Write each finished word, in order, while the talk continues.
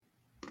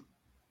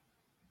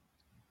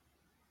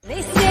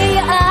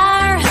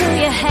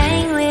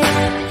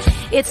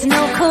It's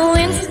no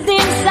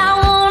coincidence I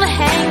wanna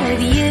hang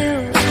with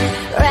you.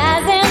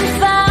 Rise and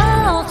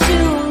fall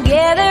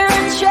together,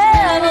 and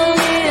travel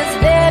is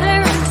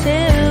better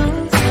too.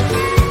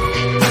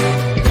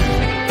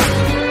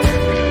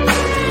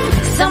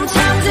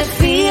 Sometimes it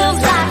feels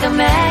like a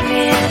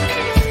magnet,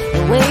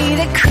 the way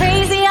that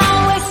crazy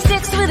always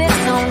sticks with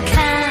its own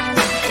kind.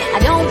 I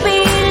don't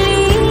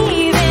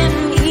believe in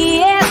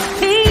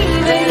ESP,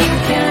 but you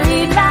can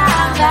read my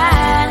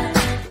mind.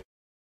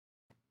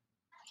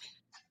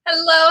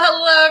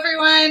 Hello,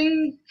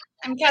 everyone.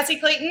 I'm Cassie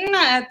Clayton.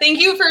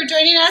 Thank you for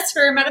joining us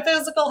for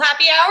Metaphysical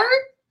Happy Hour.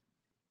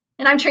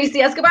 And I'm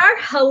Tracy Escobar.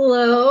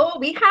 Hello.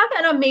 We have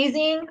an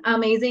amazing,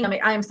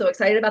 I am so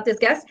excited about this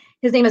guest.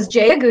 His name is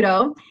Jay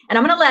Agudo, and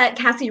I'm going to let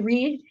Cassie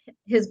read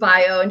his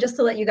bio, and just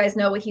to let you guys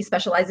know what he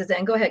specializes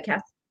in. Go ahead,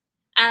 Cass.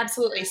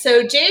 Absolutely.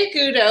 So Jay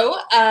Agudo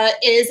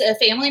is a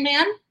family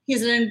man.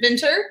 He's an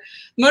inventor,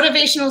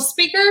 motivational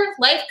speaker,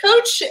 life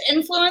coach,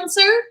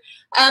 influencer.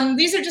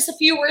 These are just a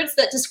few words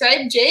that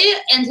describe Jay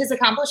and his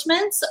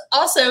accomplishments.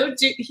 Also,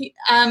 he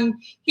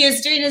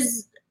is doing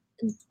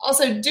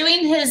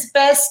his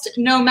best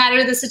no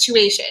matter the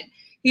situation.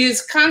 He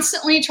is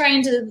constantly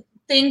trying to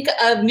think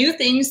of new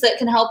things that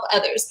can help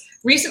others.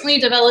 Recently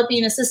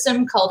developing a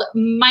system called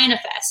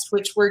Minifest,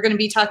 which we're going to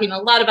be talking a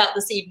lot about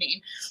this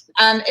evening.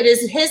 It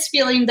is his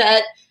feeling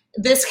that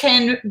this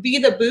can be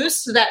the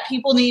boost that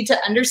people need to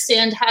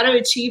understand how to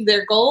achieve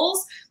their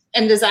goals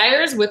and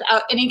desires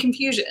without any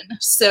confusion.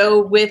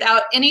 So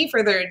without any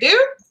further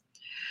ado,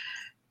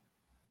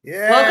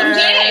 welcome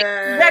Jay.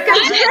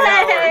 Welcome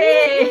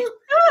Jay.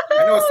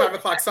 I know it's 5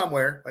 o'clock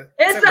somewhere, but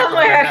it's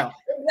somewhere. Right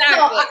Exactly.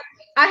 So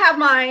I have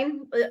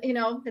mine. You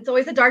know, it's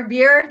always a dark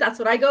beer. That's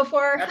what I go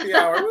for. Happy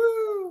hour.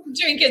 Woo.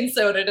 Drinking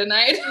soda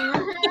tonight.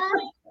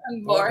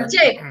 I'm bored.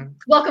 Jay,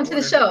 welcome to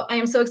the show. I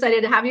am so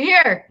excited to have you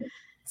here.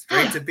 It's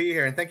great to be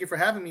here, and thank you for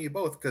having me, you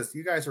both, because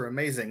you guys are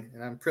amazing,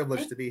 and I'm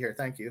privileged to be here.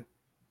 Thank you.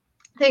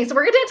 Thanks. So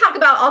we're going to talk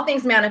about all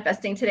things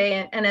manifesting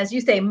today, and as you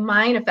say,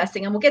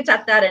 manifesting, and we'll get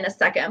to that in a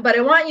second. But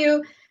I want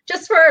you,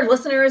 just for our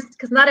listeners,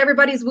 because not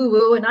everybody's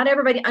woo-woo and not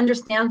everybody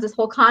understands this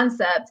whole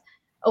concept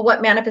of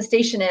what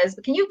manifestation is.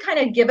 But can you kind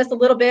of give us a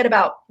little bit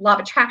about law of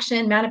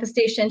attraction,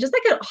 manifestation, just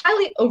like a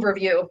highly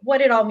overview of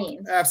what it all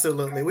means?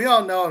 Absolutely. We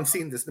all know and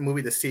seen the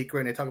movie The Secret,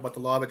 and they talk about the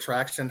law of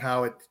attraction,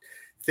 how it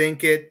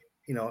think it,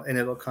 and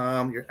it'll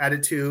come. Your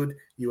attitude,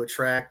 you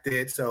attract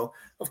it. So,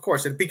 of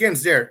course, it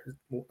begins there,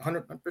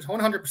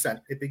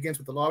 100%. It begins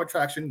with the law of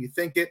attraction. You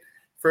think it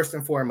first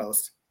and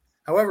foremost.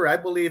 However, I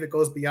believe it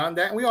goes beyond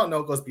that. And we all know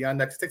it goes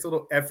beyond that. It takes a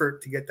little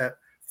effort to get that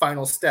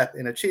final step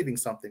in achieving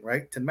something,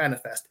 right? To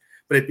manifest.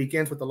 But it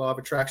begins with the law of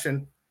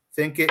attraction.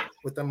 Think it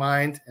with the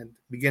mind and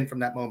begin from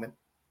that moment.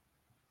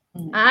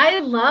 I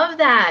love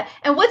that.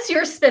 And what's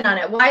your spin on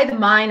it? Why the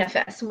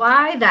manifest?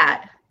 Why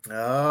that?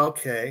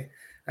 Okay.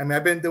 I mean,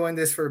 I've been doing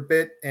this for a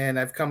bit, and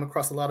I've come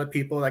across a lot of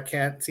people that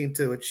can't seem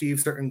to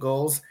achieve certain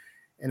goals.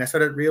 And I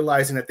started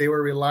realizing that they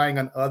were relying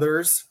on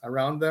others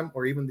around them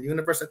or even the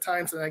universe at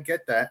times, and I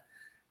get that.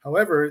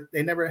 However,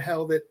 they never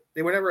held it.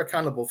 They were never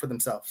accountable for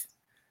themselves.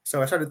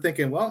 So I started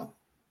thinking, well,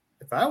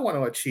 if I want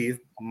to achieve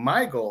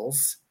my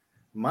goals,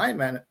 my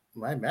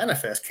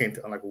manifest came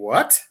to, I'm like,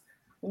 what?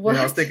 And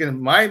I was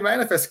thinking my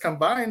manifest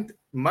combined,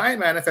 my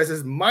manifest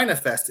is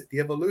manifested,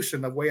 the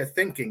evolution of way of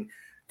thinking,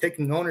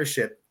 taking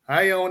ownership.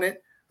 I own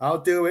it. I'll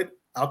do it.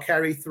 I'll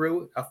carry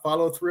through. I'll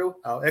follow through.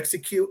 I'll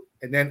execute.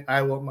 And then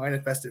I will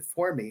manifest it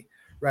for me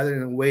rather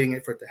than waiting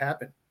for it to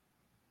happen.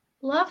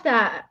 Love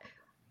that.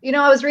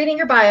 I was reading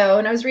your bio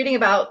and I was reading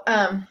about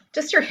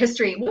just your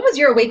history. What was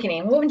your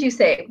awakening? What would you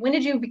say? When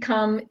did you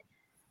become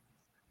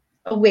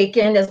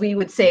awakened, as we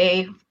would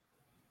say?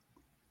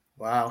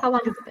 Wow. How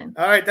long has it been?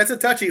 All right. That's a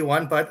touchy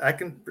one, but I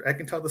can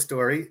tell the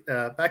story.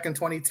 Back in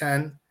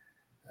 2010,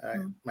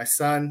 my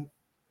son,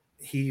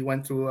 he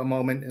went through a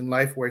moment in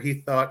life where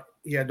he thought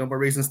he had no more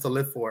reasons to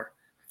live for.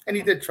 And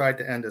he did try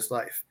to end his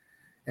life.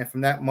 And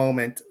from that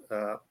moment,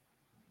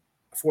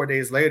 4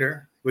 days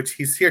later, which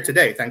he's here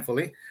today,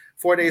 thankfully,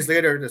 4 days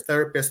later, the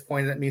therapist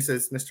pointed at me and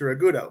says, Mr.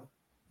 Agudo,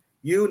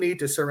 you need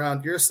to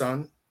surround your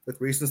son with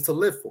reasons to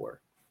live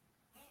for.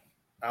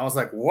 I was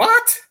like,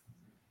 what?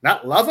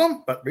 Not love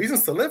him, but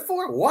reasons to live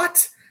for?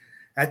 What?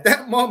 At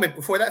that moment,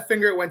 before that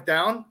finger went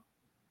down,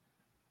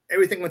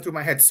 everything went through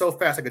my head so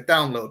fast, like a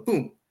download,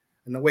 boom,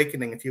 an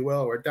awakening, if you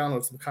will, or a download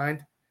of some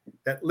kind,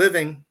 that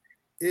living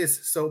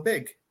is so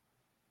big.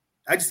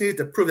 I just needed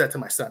to prove that to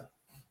my son.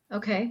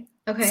 Okay.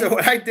 So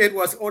what I did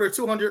was order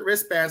 200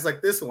 wristbands like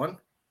this one.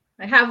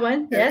 I have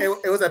one. Yes.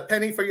 It was a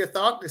penny for your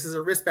thought. This is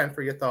a wristband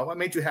for your thought. What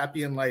made you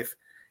happy in life?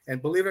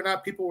 And believe it or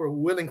not, people were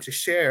willing to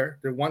share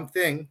their one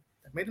thing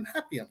that made them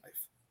happy in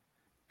life.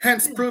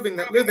 Hence proving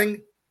that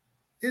living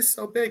is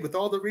so big with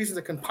all the reasons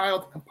that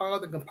compiled.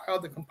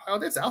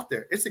 It's out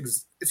there.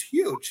 It's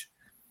huge.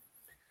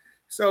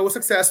 So it was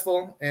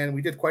successful, and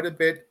we did quite a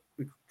bit.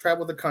 We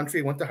traveled the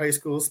country, went to high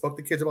school, spoke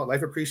to kids about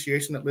life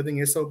appreciation, that living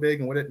is so big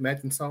and what it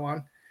meant and so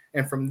on.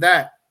 And from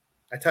that,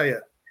 I tell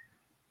you,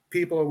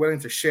 people are willing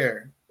to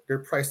share their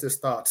priceless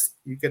thoughts.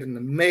 You get an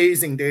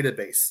amazing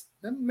database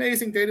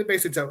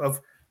of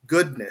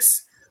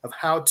goodness, of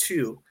how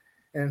to.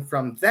 And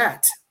from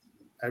that,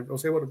 I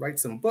was able to write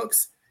some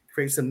books,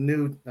 create some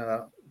new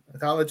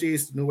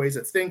mythologies, new ways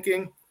of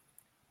thinking,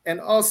 and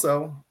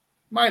also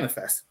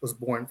Mindfest was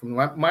born from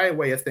my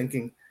way of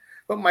thinking.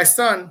 But my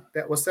son,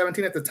 that was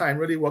 17 at the time,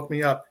 really woke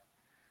me up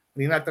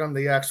when he knocked on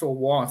the actual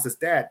wall and says,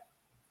 "Dad,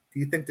 do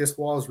you think this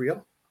wall is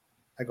real?"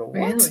 I go,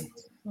 "What? Really?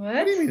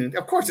 What do you mean?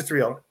 Of course it's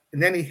real."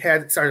 And then he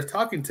started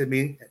talking to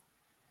me.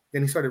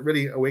 Then he started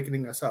really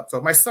awakening us up.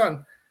 So my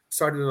son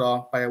started it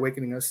all by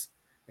awakening us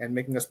and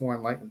making us more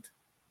enlightened.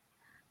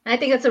 I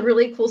think it's a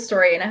really cool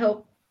story, and I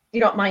hope you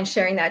don't mind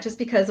sharing that, just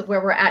because of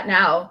where we're at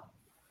now,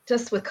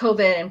 just with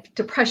COVID and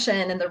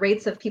depression and the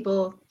rates of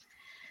people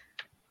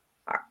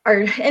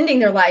are ending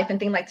their life and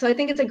things like. So I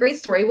think it's a great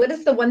story. What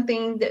is the one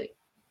thing that,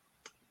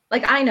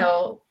 like,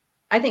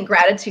 I think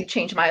gratitude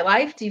changed my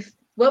life.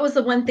 What was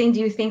the one thing do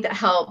you think that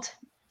helped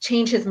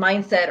change his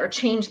mindset or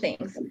change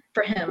things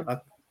for him?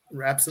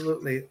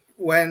 Absolutely.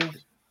 When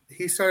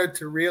he started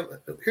to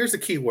here's the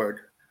key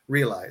word,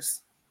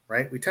 realize,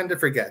 right? We tend to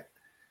forget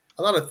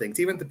a lot of things.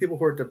 Even the people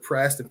who are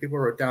depressed and people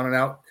who are down and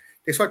out,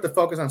 they start to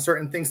focus on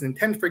certain things and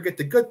tend to forget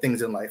the good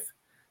things in life.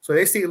 So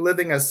they see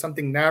living as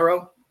something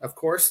narrow, of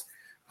course.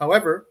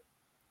 However,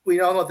 we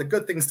all know the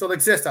good things still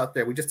exist out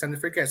there. We just tend to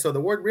forget. So the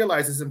word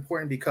realize is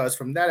important because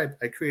from that,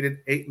 I created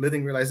 8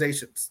 living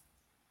realizations: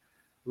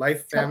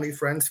 life, family,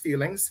 friends,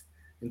 feelings,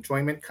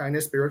 enjoyment,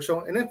 kindness,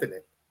 spiritual, and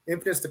infinite.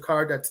 Infinite is the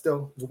card that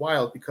still is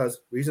wild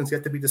because reasons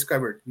yet to be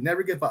discovered. You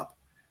never give up.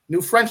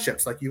 New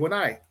friendships like you and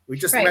I. We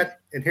just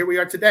met and here we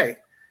are today.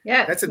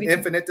 Yeah, that's an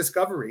infinite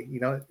discovery.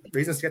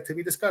 Reasons yet to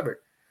be discovered.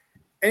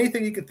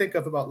 Anything you can think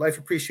of about life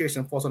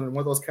appreciation falls under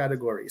one of those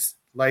categories: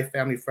 life,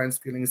 family, friends,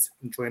 feelings,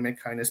 enjoyment,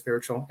 kindness,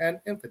 spiritual, and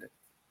infinite.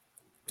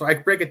 So I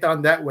break it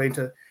down that way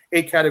into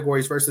 8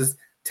 categories versus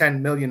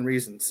 10 million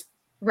reasons.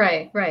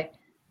 Right.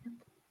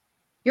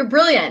 You're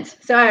brilliant.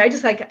 So I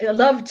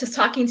love just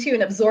talking to you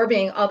and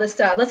absorbing all this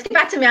stuff. Let's get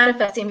back to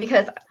manifesting,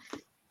 because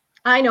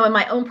I know in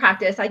my own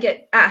practice, I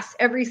get asked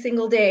every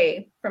single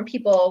day from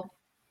people,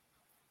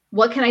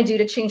 what can I do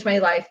to change my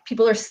life?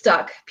 People are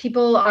stuck. They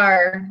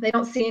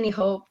don't see any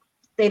hope.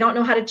 They don't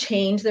know how to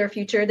change their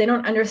future. They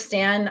don't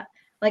understand.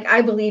 Like,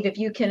 I believe if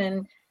you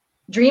can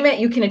dream it,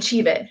 you can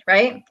achieve it,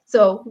 right?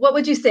 So what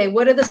would you say?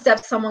 What are the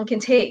steps someone can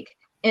take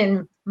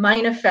in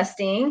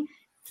manifesting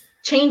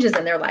changes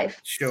in their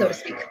life, so to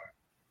speak?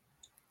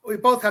 We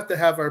both have to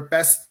have our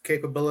best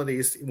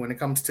capabilities when it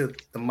comes to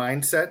the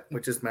mindset,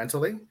 which is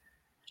mentally,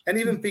 and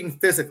even being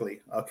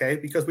physically, okay?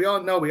 Because we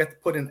all know we have to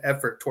put in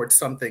effort towards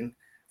something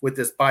with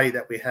this body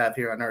that we have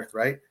here on earth,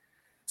 right?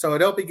 So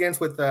it all begins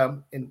with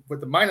the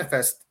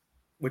manifest,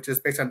 which is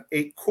based on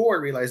 8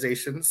 core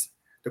realizations,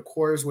 the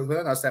cores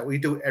within us that we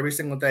do every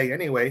single day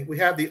anyway. We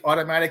have the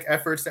automatic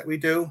efforts that we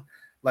do,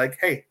 like,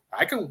 hey,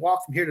 I can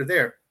walk from here to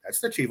there.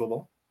 That's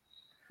achievable.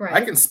 Right.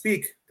 I can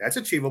speak. That's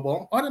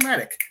achievable.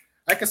 Automatic.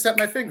 I can set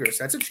my fingers.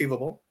 That's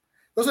achievable.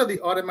 Those are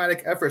the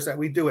automatic efforts that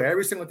we do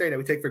every single day that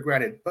we take for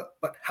granted. But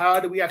how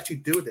do we actually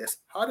do this?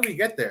 How do we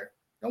get there?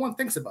 No one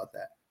thinks about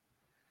that.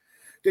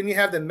 Then you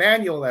have the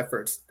manual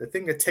efforts, the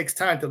thing that takes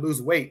time to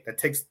lose weight, that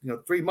takes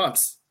 3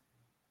 months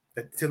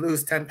to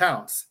lose 10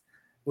 pounds,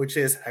 which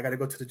is I got to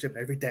go to the gym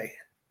every day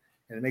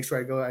and make sure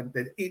I go and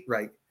eat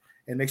right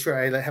and make sure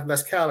I have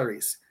less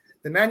calories.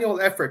 The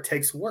manual effort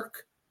takes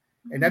work.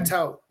 And that's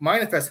how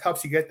Mindfest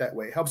helps you get that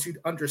way. It helps you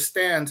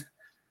understand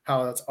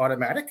how it's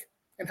automatic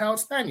and how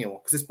it's manual,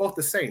 because it's both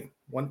the same,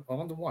 one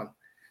to one.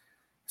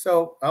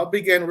 So I'll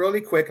begin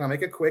really quick. I'll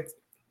make it quick.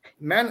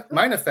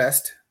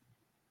 Mindfest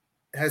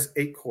has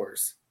 8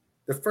 cores.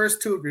 The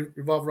first 2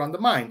 revolve around the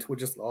mind,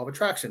 which is law of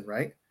attraction,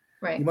 right?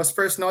 Right. You must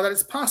first know that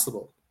it's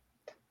possible.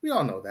 We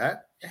all know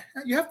that.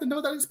 You have to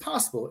know that it's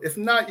possible. If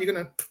not, you're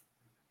going to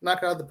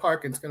knock it out of the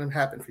park and it's going to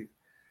happen for you.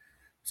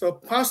 So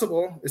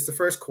possible is the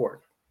first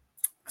core.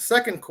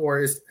 Second core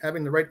is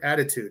having the right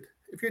attitude.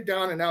 If you're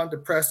down and out and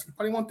depressed, you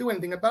probably won't do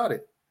anything about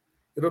it.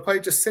 It'll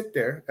probably just sit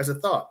there as a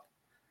thought.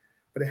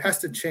 But it has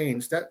to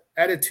change. That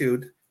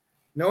attitude,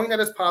 knowing that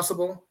it's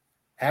possible,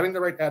 having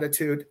the right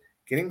attitude,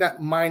 getting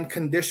that mind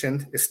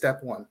conditioned is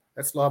step 1.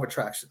 That's law of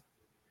attraction.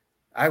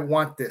 I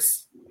want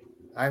this.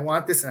 I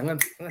want this. And I'm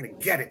going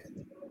to get it,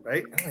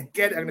 right? I'm going to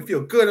get it. I'm going to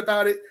feel good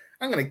about it.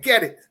 I'm going to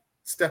get it.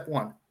 Step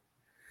 1.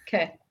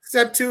 Okay.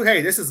 Step 2,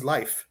 hey, this is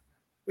life.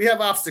 We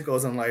have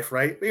obstacles in life,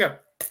 right? We have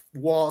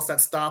walls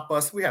that stop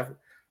us. We have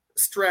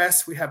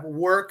stress. We have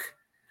work.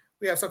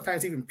 We have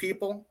sometimes even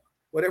people,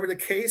 whatever the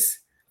case.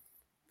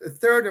 The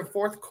third and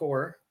fourth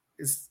core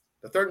is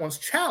the third one's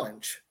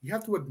challenge. You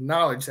have to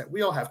acknowledge that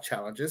we all have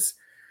challenges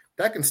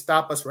that can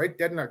stop us right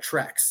dead in our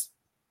tracks.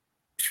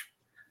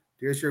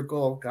 There's your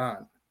goal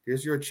gone.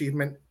 There's your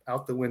achievement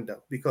out the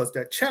window, because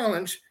that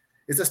challenge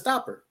is a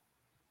stopper.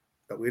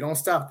 But we don't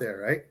stop there,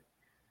 right?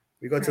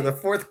 We go to the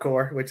fourth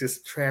core, which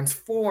is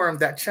transform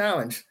that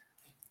challenge.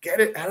 Get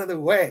it out of the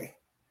way.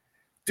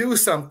 Do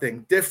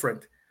something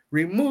different.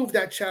 Remove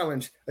that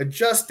challenge.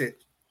 Adjust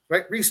it,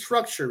 right?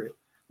 Restructure it.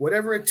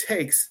 Whatever it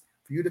takes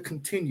for you to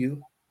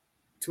continue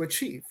to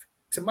achieve,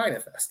 to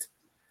manifest.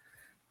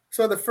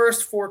 So the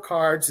first 4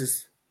 cards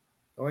is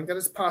knowing that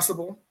it's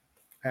possible,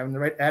 having the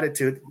right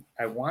attitude.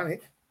 I want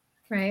it.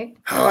 Right.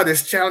 Oh,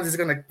 this challenge is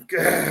going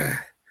to,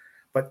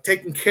 but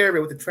taking care of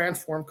it with the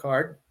transform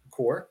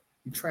core,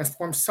 you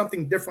transform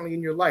something differently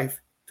in your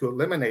life to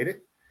eliminate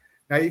it.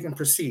 Now you can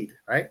proceed,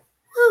 right?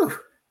 Whew,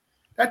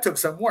 that took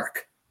some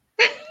work.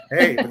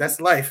 Hey, but that's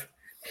life.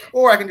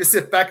 Or I can just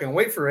sit back and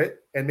wait for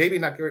it and maybe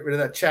not get rid of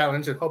that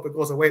challenge and hope it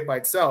goes away by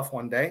itself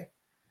one day.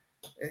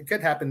 It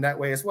could happen that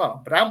way as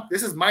well. But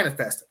this is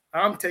manifest.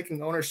 I'm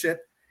taking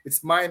ownership.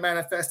 It's my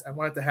manifest. I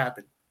want it to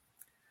happen.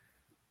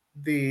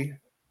 The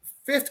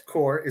fifth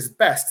core is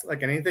best,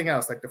 like anything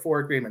else, like the 4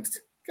 agreements.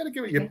 You got to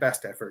give it your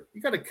best effort.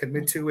 You got to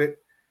commit to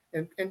it.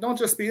 And don't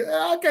just be,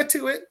 I'll get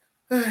to it.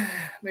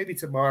 Maybe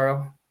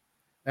tomorrow.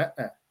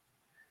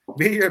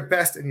 Be your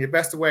best in your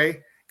best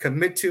way.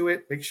 Commit to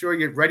it. Make sure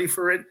you're ready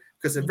for it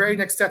because the very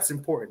next step's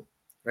important,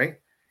 right?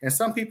 And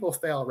some people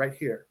fail right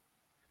here.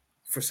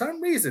 For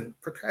some reason,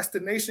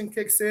 procrastination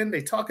kicks in.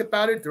 They talk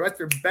about it. They're at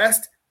their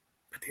best,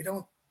 but they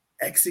don't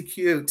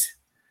execute.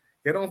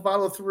 They don't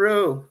follow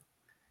through.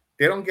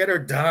 They don't get her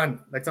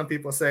done, like some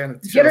people say.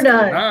 Get her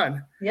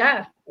done.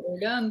 Yeah. We're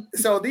done.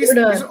 So these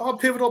are all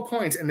pivotal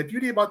points. And the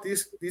beauty about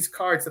these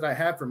cards that I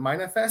have for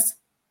Manifest,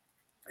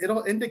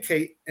 it'll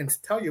indicate and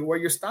tell you where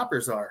your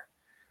stoppers are,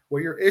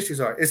 where your issues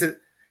are. Is it,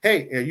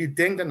 hey, are you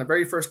dinged on the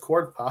very first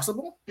chord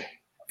possible?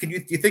 Do you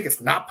think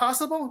it's not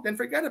possible? Then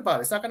forget about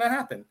it. It's not going to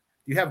happen.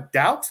 You have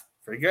doubt?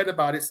 Forget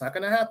about it. It's not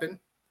going to happen.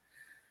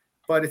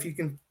 But if you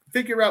can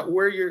figure out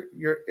where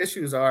your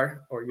issues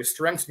are or your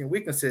strengths and your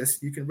weaknesses,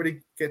 you can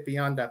really get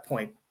beyond that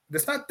point. But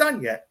it's not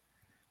done yet.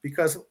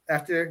 Because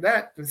after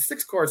that, the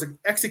 6 chords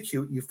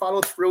execute. You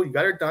follow through. You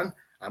got it done.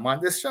 I'm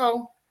on this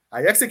show.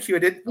 I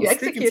executed. I'm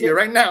speaking to you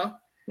right now.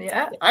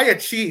 Yeah. I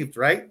achieved,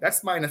 right?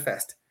 That's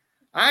manifest.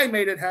 I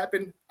made it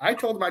happen. I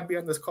told them I'd be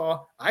on this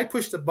call. I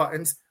pushed the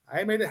buttons.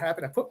 I made it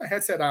happen. I put my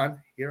headset on.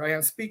 Here I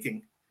am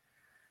speaking.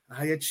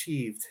 I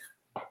achieved.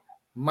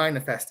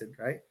 Manifested,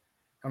 right?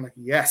 I'm like,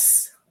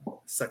 yes.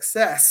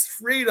 Success.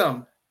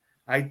 Freedom.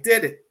 I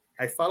did it.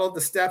 I followed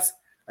the steps.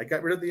 I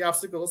got rid of the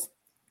obstacles.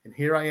 And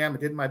here I am. I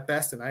did my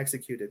best and I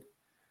executed.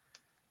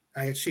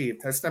 I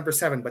achieved. That's number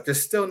 7. But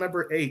there's still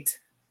number 8,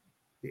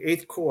 the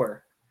 8th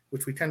core,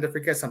 which we tend to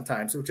forget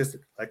sometimes, which is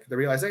like the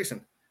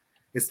realization.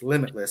 It's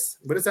limitless.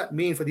 What does that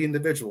mean for the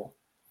individual?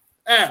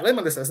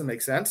 Limitless doesn't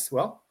make sense.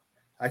 Well,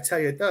 I tell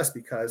you it does,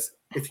 because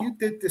if you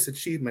did this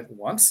achievement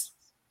once,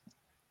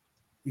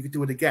 you could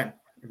do it again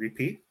and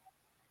repeat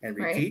and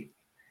repeat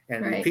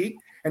and repeat.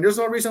 And there's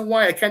no reason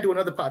why I can't do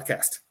another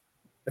podcast.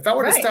 If I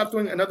were to stop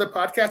doing another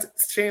podcast,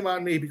 shame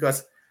on me,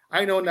 because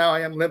I know now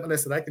I am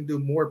limitless and I can do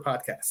more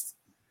podcasts.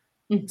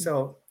 Mm-hmm.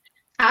 So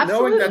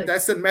knowing that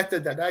that's the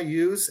method that I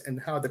use and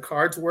how the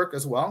cards work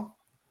as well,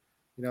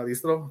 you know,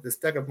 this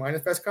deck of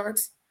manifest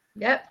cards.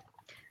 Yep.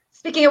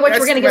 Speaking of which,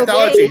 we're going to go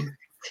away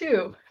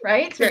too,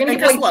 right? So we're going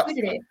to go away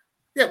today.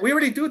 Yeah, we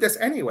already do this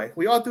anyway.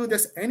 We all do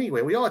this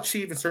anyway. We all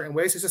achieve in certain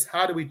ways. It's just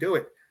how do we do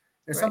it?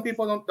 And some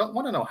people don't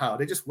want to know how.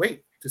 They just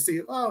wait to see,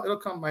 oh, it'll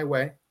come my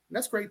way. And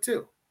that's great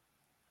too.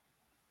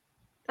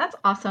 That's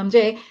awesome,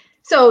 Jay.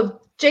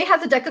 So Jay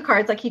has a deck of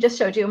cards like he just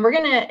showed you,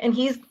 and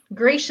he's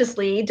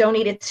graciously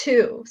donated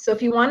 2. So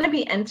if you want to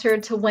be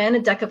entered to win a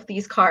deck of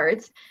these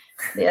cards,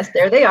 yes,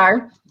 there they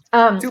are.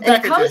 2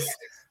 packages.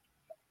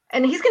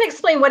 And he's going to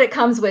explain what it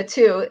comes with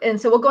too. And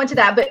so we'll go into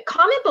that. But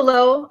comment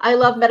below, I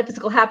love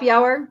Metaphysical Happy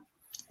Hour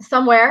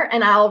somewhere,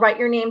 and I'll write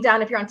your name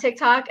down if you're on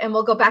TikTok, and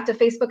we'll go back to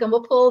Facebook and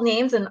we'll pull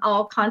names and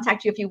I'll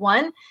contact you if you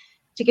won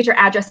to get your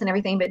address and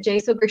everything. But Jay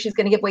so gracious is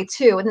going to give away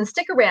 2, and then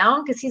stick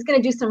around because he's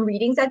going to do some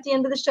readings at the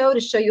end of the show to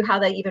show you how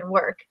they even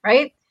work,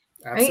 right?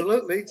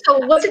 Absolutely. Right?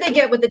 So what do they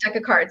get with the deck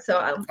of cards? So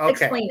I'll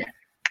explain it.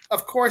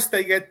 Of course,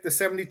 they get the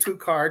 72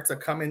 cards that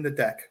come in the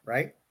deck,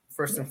 right?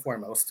 First and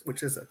foremost,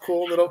 which is a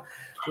cool little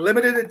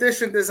limited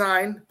edition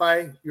design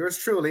by yours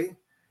truly.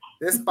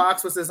 This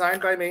box was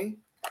designed by me.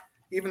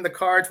 Even the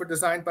cards were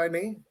designed by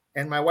me.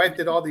 And my wife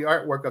did all the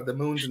artwork of the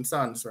moons and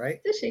suns,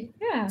 right? Did she?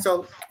 Yeah.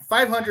 So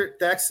 500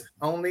 decks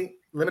only,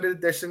 limited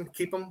edition.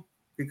 Keep them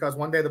because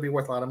one day they'll be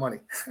worth a lot of money.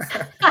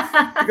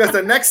 Because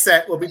the next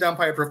set will be done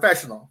by a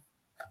professional.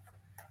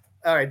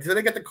 All right, so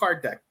they get the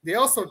card deck. They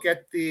also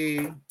get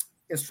the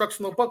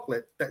instructional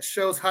booklet that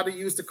shows how to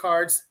use the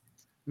cards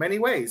many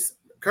ways.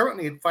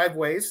 Currently 5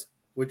 ways,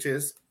 which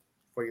is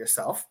for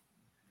yourself.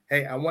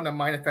 Hey, I want to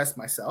manifest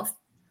myself.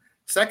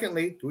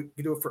 Secondly,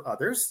 you do it for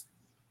others,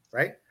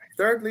 right?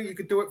 Thirdly, you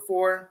could do it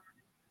for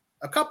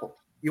a couple.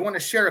 You want to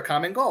share a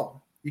common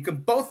goal. You can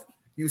both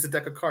use the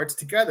deck of cards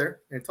together,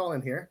 and it's all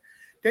in here.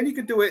 Then you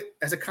could do it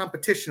as a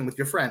competition with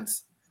your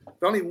friends.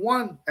 But only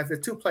one, if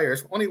there's 2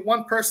 players, only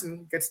one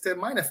person gets to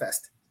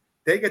manifest.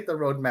 They get the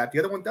roadmap. The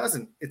other one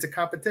doesn't. It's a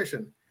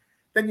competition.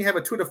 Then you have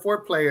a 2 to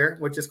 4 player,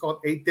 which is called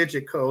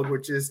 8-digit code,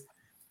 which is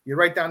you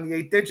write down the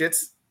 8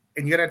 digits,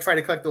 and you got to try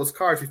to collect those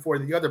cards before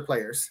the other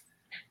players.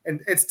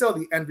 And it's still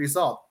the end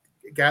result,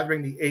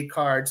 gathering the 8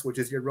 cards, which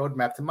is your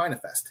roadmap to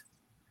manifest.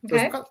 So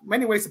there's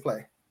many ways to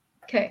play.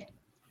 Okay.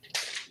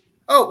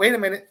 Oh, wait a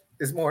minute.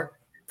 There's more.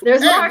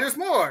 There's more. There's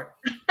more.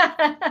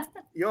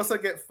 You also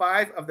get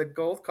 5 of the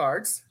gold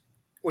cards,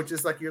 which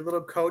is like your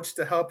little coach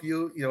to help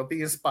you,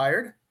 be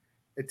inspired.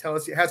 It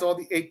tells you, it has all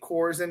the 8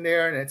 cores in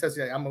there, and it tells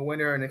you I'm a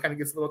winner, and it kind of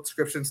gives a little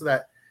description so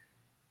that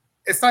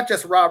it's not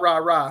just rah, rah,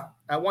 rah.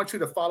 I want you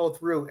to follow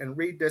through and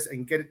read this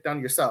and get it done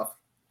yourself,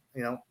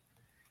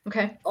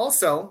 Okay.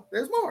 Also,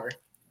 there's more.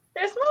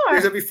 There's more.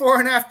 There's a before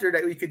and after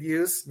that we could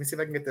use. Let me see if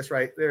I can get this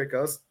right. There it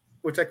goes,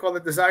 which I call the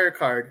desire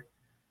card.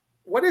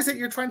 What is it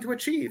you're trying to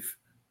achieve?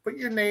 Put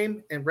your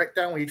name and write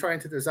down what you're trying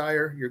to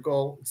desire, your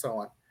goal, and so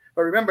on.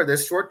 But remember,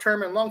 there's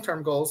short-term and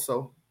long-term goals,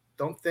 so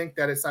don't think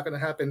that it's not going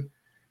to happen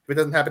if it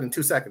doesn't happen in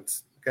 2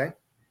 seconds, okay?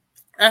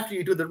 After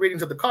you do the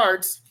readings of the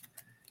cards,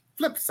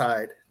 flip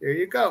side, there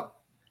you go.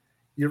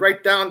 You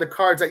write down the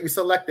cards that you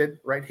selected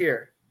right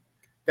here.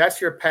 That's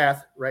your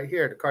path right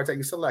here, the cards that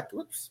you select.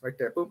 Whoops, right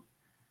there, boom.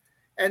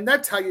 And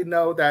that's how you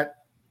know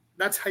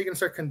that's how you can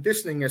start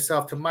conditioning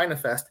yourself to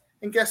manifest.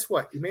 And guess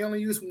what? You may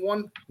only use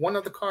one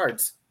of the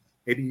cards.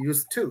 Maybe you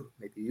use 2,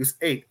 maybe you use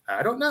 8.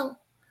 I don't know.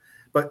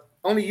 But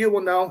only you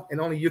will know, and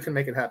only you can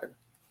make it happen.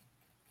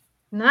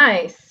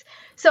 Nice.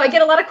 So I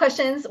get a lot of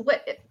questions.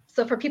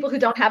 So for people who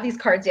don't have these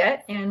cards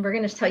yet, and we're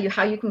going to tell you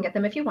how you can get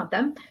them if you want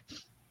them.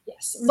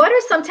 Yes. What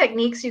are some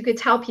techniques you could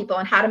tell people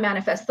on how to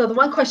manifest? So the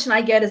one question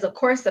I get is, of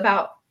course,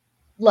 about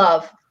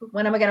love.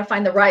 When am I going to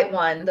find the right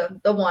one,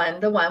 the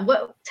one?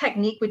 What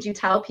technique would you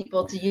tell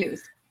people to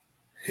use?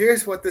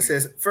 Here's what this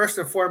is. First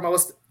and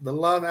foremost, the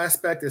love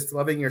aspect is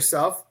loving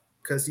yourself,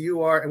 because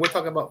you are, and we'll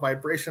talk about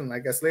vibration, I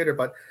guess, later,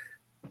 but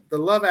the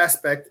love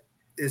aspect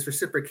is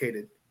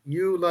reciprocated.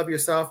 You love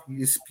yourself,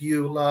 you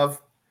spew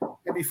love,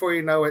 and before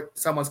you know it,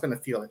 someone's going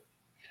to feel it,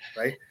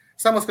 right?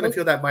 Someone's going to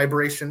feel that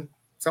vibration.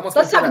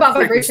 Let's talk about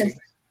vibrations.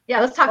 Yeah,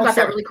 let's talk about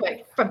that really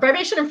quick. From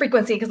vibration and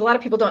frequency, because a lot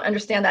of people don't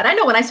understand that. I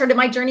know when I started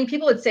my journey,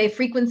 people would say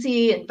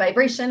frequency and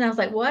vibration. And I was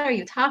like, what are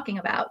you talking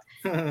about?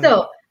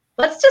 So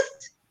let's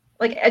just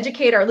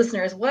educate our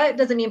listeners. What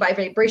does it mean by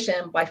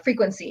vibration, by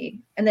frequency?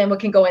 And then we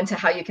can go into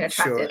how you can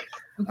attract it.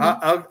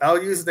 Mm-hmm.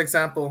 I'll use an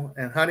example.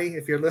 And honey,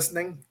 if you're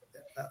listening,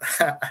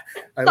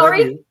 I love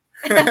you.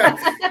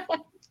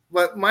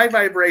 But my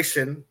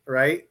vibration,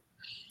 right,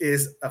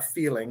 is a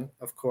feeling,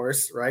 of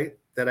course, right,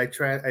 that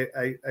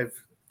I've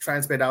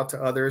transmit out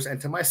to others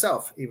and to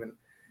myself even.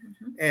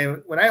 Mm-hmm.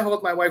 And when I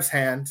hold my wife's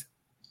hand,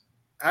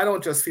 I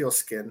don't just feel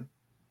skin.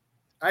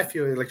 I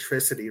feel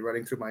electricity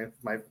running through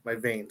my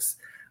veins.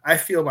 I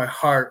feel my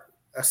heart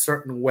a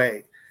certain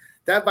way.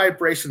 That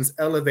vibration's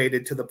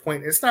elevated to the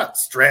point, it's not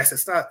stress,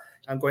 it's not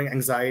I'm going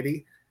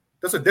anxiety.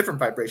 Those are different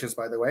vibrations,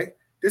 by the way.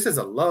 This is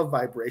a love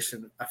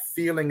vibration, a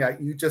feeling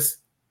that you just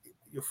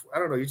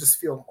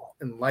feel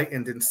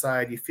enlightened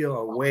inside. You feel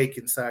awake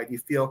inside. You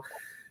feel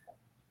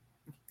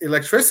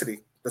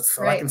electricity. That's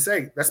all I can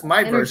say. That's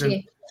my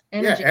version.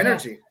 Energy.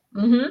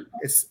 Yeah. Mm-hmm.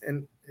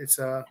 It's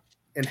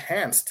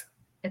enhanced.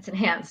 It's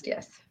enhanced,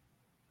 yes.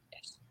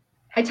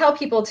 I tell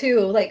people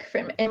too,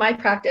 in my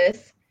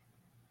practice,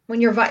 when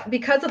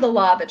because of the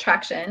law of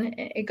attraction,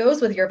 it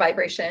goes with your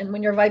vibration.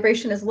 When your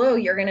vibration is low,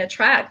 you're going to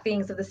attract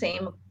things of the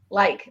same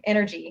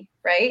energy,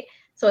 right?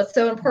 So it's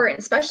so important,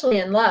 especially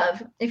in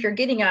love. If you're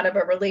getting out of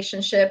a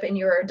relationship and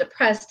you're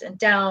depressed and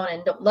down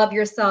and don't love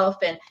yourself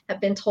and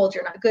have been told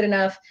you're not good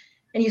enough,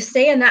 and you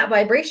stay in that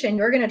vibration,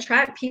 you're going to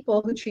attract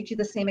people who treat you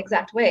the same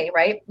exact way,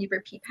 right? You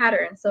repeat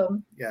patterns. So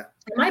in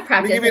my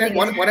practice,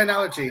 one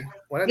analogy.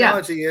 One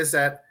analogy is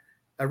that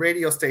a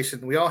radio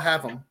station, we all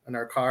have them in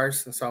our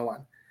cars and so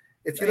on.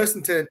 If you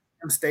listen to an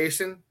AM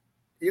station,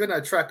 you're going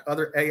to attract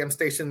other AM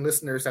station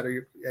listeners that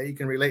you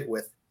can relate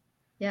with.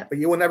 Yeah. But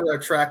you will never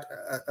attract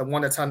a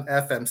one that's on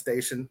FM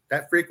station.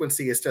 That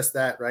frequency is just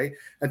that, right?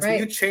 Until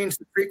you change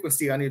the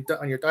frequency on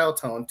your dial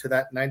tone to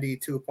that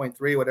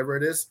 92.3, whatever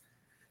it is,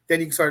 then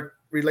you can start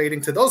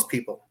relating to those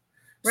people.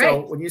 Right.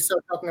 So when you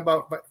start talking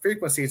about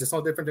frequencies, it's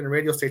no different than a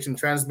radio station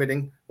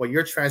transmitting what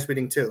you're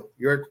transmitting to.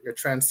 You're a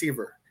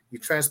transceiver. You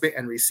transmit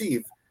and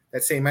receive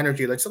that same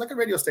energy. So like a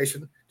radio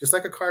station, just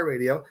like a car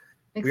radio,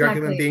 we are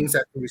human beings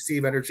that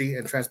receive energy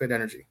and transmit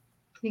energy.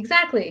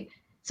 Exactly.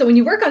 So when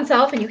you work on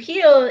self and you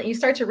heal, you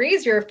start to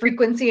raise your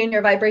frequency and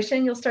your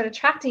vibration, you'll start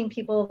attracting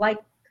people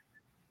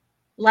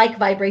like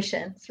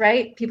vibrations,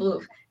 right? People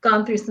who've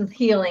gone through some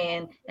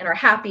healing and are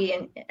happy,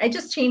 and it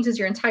just changes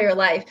your entire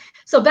life.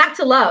 So back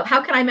to love.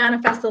 How can I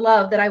manifest the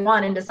love that I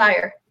want and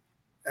desire?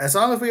 As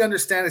long as we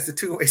understand it's a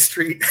two-way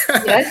street.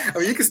 Yes. I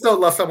mean, you can still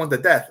love someone to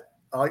death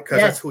because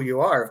that's who you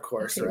are, of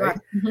course, right?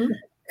 Mm-hmm.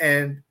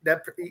 And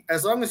that,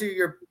 as long as you're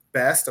your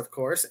best, of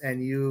course,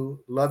 and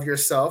you love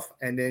yourself,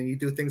 and then you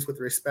do things with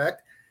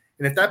respect,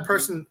 and if that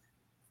person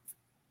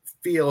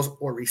feels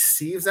or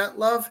receives that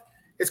love,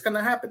 it's going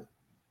to happen.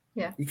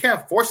 Yeah. You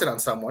can't force it on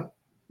someone.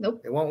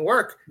 Nope. It won't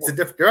work.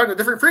 They're on a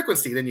different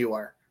frequency than you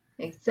are.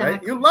 Exactly.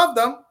 Right? You love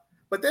them,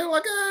 but they're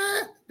like,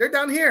 they're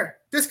down here.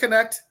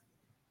 Disconnect.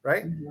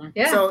 Right? Mm-hmm.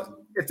 Yeah. So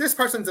if this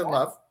person's in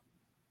love,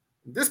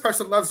 this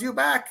person loves you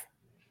back.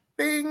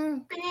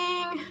 Bing.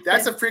 Bing.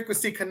 That's a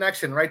frequency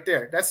connection right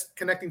there. That's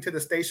connecting to the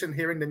station,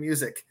 hearing the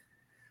music.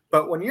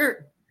 But when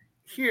you're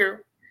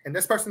here and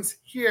this person's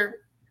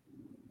here,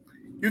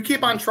 you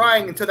keep on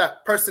trying until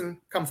that person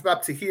comes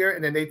up to here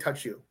and then they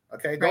touch you.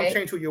 Okay? Don't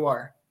change who you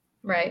are.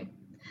 Right.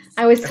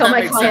 I always tell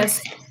my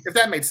clients. If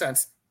that made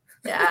sense.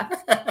 Yeah.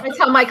 I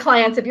tell my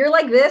clients, if you're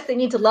like this, they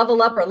need to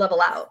level up or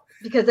level out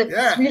because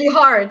it's really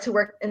hard to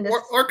work in this.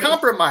 Or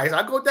compromise.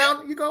 I go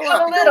down, you go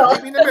up.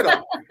 Meet me in the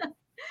middle.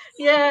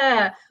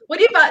 Yeah. What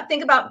do you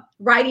think about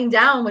writing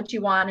down what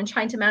you want and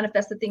trying to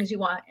manifest the things you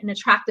want and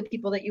attract the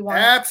people that you want?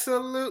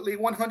 Absolutely.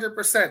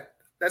 100%.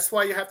 That's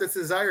why you have this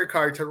desire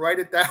card to write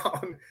it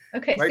down.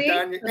 Okay. Write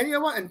down, and you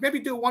know what? And maybe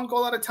do one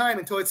goal at a time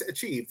until it's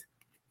achieved.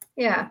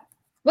 Yeah.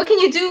 What can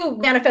you do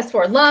manifest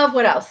for? Love.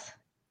 What else?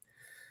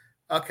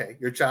 Okay.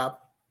 Your job,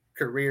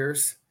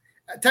 careers.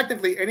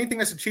 Technically, anything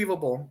that's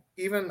achievable,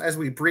 even as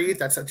we breathe,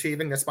 that's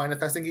achieving, that's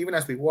manifesting. Even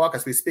as we walk,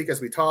 as we speak,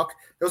 as we talk,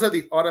 those are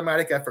the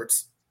automatic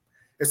efforts.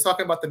 It's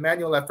talking about the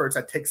manual efforts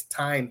that takes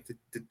time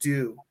to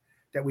do,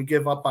 that we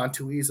give up on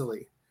too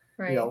easily.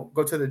 Right. You know,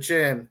 go to the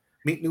gym,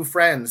 meet new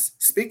friends,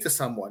 speak to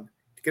someone,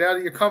 get out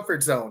of your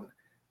comfort zone.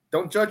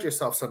 Don't judge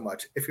yourself so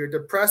much. If you're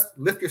depressed,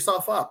 lift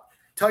yourself up.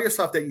 Tell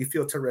yourself that you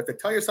feel terrific.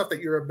 Tell yourself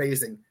that you're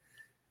amazing.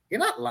 You're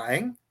not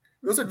lying.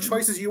 Those are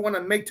choices you want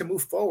to make to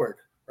move forward,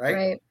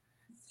 right?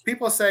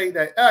 People say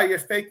that, you're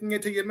faking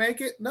it till you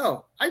make it.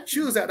 No, I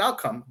choose that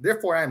outcome.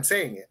 Therefore, I'm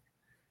saying it.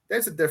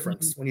 There's a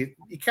difference when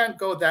you can't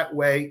go that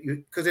way,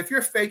 because if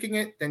you're faking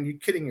it, then you're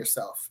kidding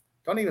yourself.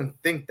 Don't even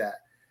think that.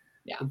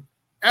 Yeah.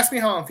 Ask me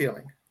how I'm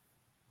feeling.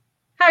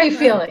 How are you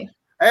feeling?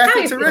 I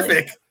feel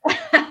terrific.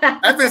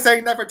 I've been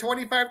saying that for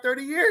 25,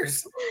 30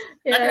 years.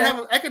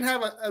 Yeah. I can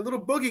have a little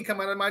boogie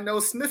come out of my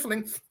nose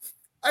sniffling.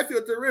 I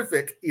feel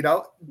terrific. You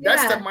know,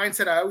 that's the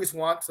mindset I always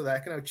want so that I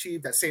can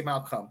achieve that same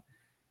outcome.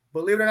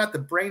 Believe it or not, the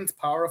brain's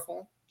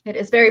powerful. It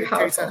is very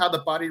powerful. It takes how the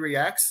body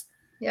reacts.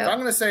 Yep. If I'm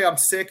going to say I'm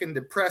sick and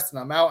depressed and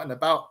I'm out and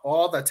about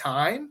all the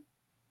time,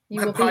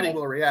 my body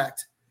will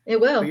react. It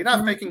will. But you're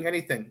not faking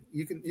anything.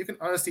 You can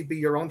honestly be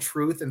your own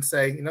truth and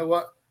say, you know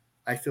what?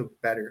 I feel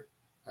better.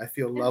 I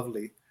feel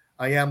lovely.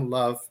 I am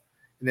love.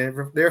 And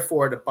then,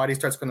 therefore, the body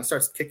starts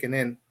kicking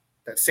in.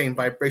 That same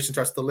vibration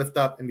starts to lift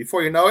up. And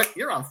before you know it,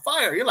 you're on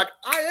fire. You're like,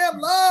 I am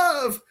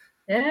love.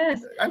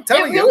 Yes. I'm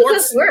telling you, it really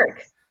does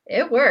work.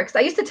 It works.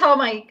 I used to tell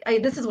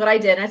this is what I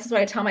did. And this is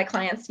what I tell my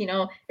clients,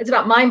 it's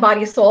about mind,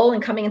 body, soul,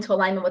 and coming into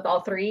alignment with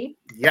all three.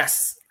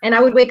 Yes. And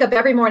I would wake up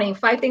every morning,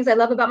 5 things I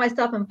love about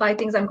myself and 5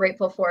 things I'm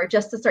grateful for,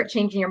 just to start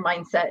changing your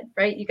mindset,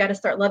 right? You got to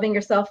start loving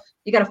yourself.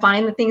 You got to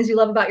find the things you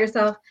love about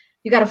yourself.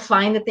 You got to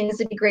find the things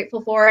to be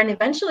grateful for. And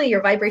eventually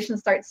your vibration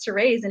starts to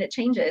raise and it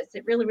changes.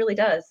 It really, really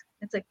does.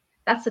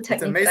 That's the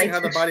technique. It's amazing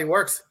how the body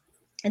works.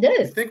 It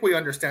is. We think we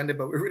understand it,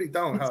 but we really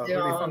don't how it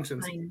really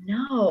functions. I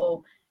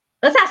know.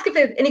 Let's ask if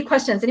there's any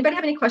questions. Anybody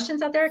have any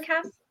questions out there,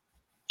 Cass?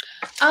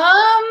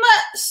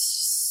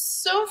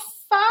 So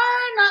far,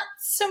 not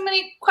so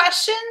many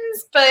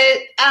questions, but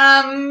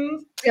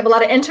we have a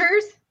lot of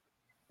enters.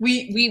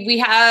 We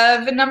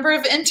have a number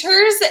of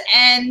enters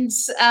and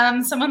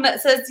someone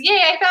that says, "Yay,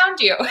 I found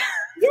you!"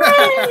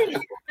 Yay!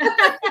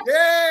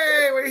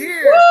 Yay, we're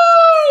here.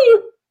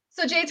 Woo!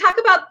 So Jay, talk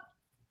about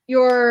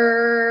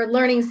your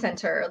learning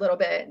center a little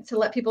bit to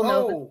let people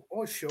know.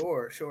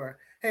 Sure.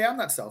 Hey, I'm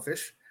not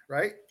selfish.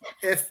 Right?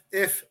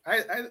 If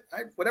I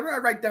whatever I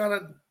write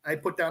down, I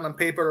put down on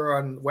paper or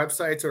on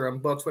websites or on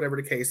books, whatever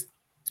the case,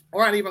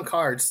 or on even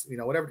cards,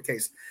 whatever the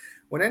case.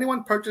 When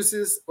anyone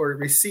purchases or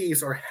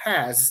receives or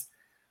has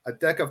a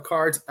deck of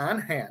cards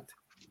on hand,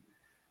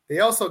 they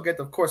also get,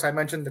 of course, I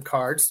mentioned the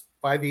cards,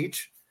 5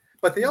 each,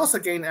 but they also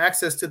gain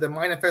access to the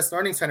Manifest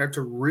Learning Center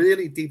to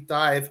really deep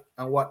dive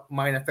on what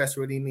Manifest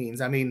really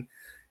means. I mean,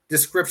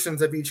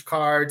 descriptions of each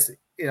card,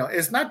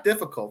 it's not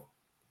difficult,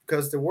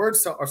 because the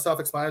words are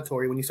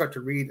self-explanatory when you start to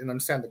read and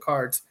understand the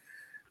cards.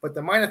 But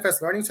the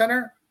Manifest Learning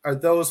Center are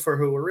those for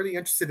who are really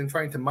interested in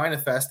trying to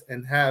manifest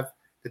and have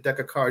the deck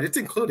of cards. It's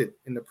included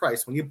in the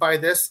price. When you buy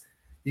this,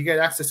 you get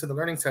access to the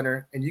Learning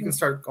Center, and you can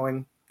start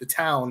going to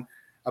town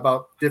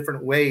about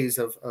different ways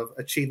of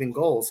achieving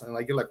goals. And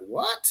you're like,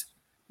 what?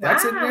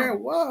 That's in there?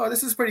 Whoa,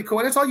 this is pretty cool.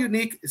 And it's all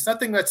unique. It's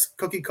nothing that's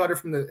cookie cutter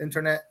from the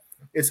internet.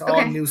 It's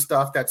all new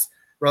stuff that's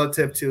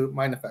relative to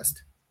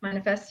Manifest.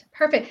 Manifest.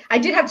 Perfect. I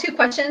did have 2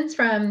 questions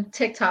from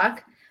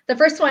TikTok. The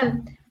first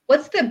one,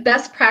 what's the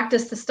best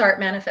practice to start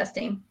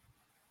manifesting?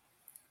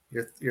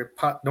 You're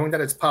knowing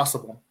that it's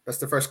possible. That's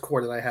the first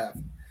core that I have.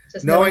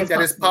 Just knowing that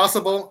it's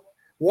possible,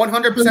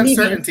 100%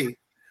 certainty.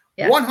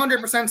 Yeah.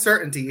 100%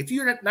 certainty. If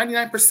you're at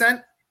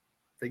 99%,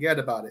 forget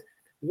about it.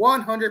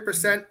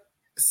 100%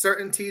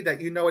 certainty that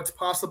it's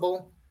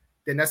possible,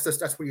 then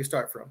that's where you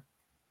start from.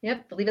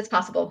 Yep, believe it's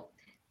possible.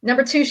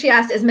 Number 2, she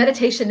asked, is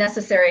meditation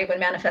necessary when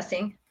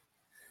manifesting?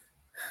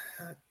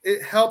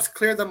 It helps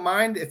clear the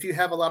mind if you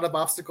have a lot of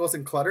obstacles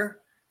and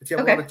clutter. If you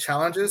have a lot of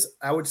challenges,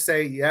 I would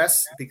say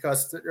yes,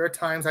 because there are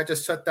times I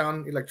just shut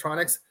down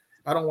electronics.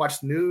 I don't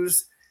watch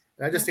news.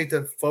 And I just need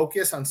to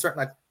focus on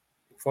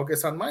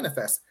focus on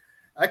Manifest.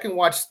 I can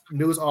watch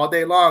news all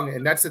day long,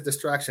 and that's a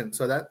distraction.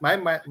 So that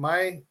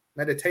my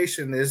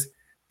meditation is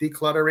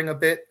decluttering a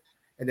bit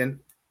and then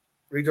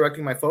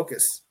redirecting my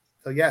focus.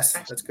 So yes,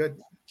 that's good.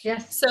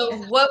 Yes. So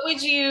what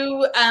would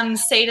you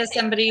say to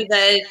somebody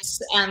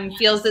that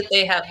feels that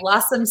they have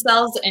lost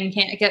themselves and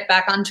can't get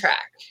back on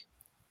track?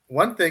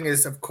 one thing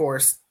is, of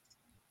course,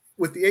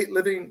 with the 8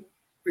 living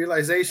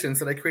realizations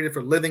that I created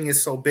for Living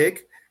is So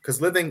Big, because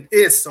living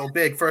is so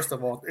big, first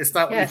of all. It's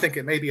not what you think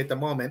it may be at the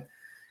moment,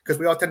 because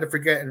we all tend to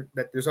forget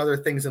that there's other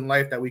things in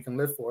life that we can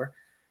live for,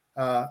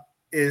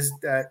 is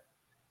that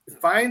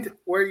find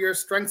where your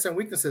strengths and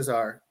weaknesses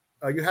are.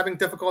 Are you having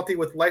difficulty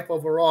with life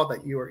overall,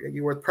 that you are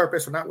with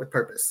purpose or not with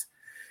purpose?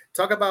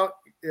 Talk about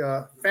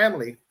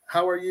family.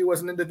 How are you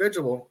as an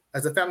individual,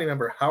 as a family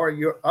member? How are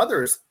your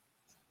others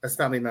as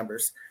family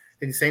members?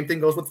 And the same thing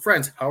goes with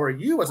friends. How are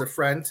you as a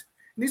friend?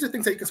 And these are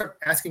things that you can start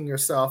asking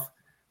yourself.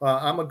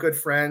 I'm a good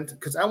friend,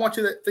 because I want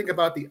you to think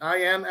about the I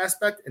am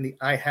aspect and the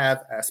I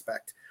have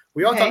aspect.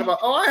 We all talk about,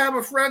 oh, I have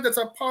a friend that's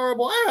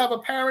horrible. I have a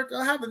parent.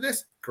 I have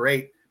this.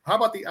 Great. How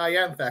about the I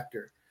am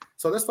factor?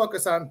 So let's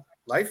focus on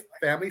life,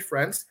 family,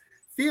 friends,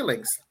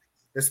 feelings.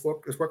 Let's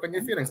work on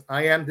your feelings.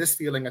 I am this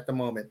feeling at the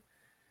moment.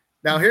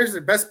 Now, here's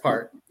the best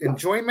part.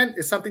 Enjoyment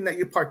is something that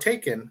you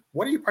partake in.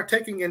 What are you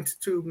partaking in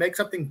to make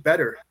something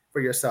better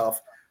for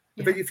yourself?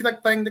 If you feel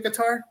like playing the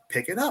guitar,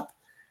 pick it up.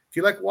 If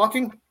you like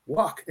walking,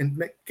 walk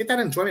and get that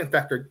enjoyment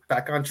factor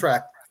back on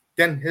track.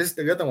 Then here's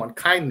the other one,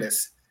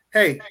 kindness.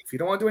 Hey, if you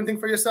don't want to do anything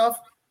for yourself,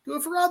 do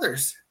it for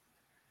others.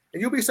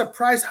 And you'll be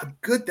surprised how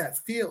good that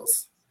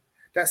feels.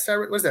 That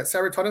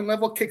serotonin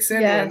level kicks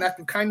in when an act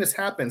of kindness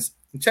happens.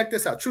 And check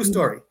this out, true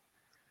story.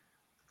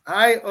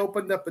 I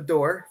opened up a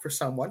door for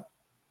someone.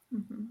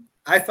 Mm-hmm.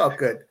 I felt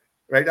good,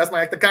 right? That's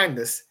my act of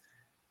kindness.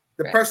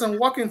 The person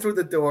walking through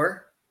the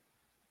door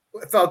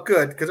felt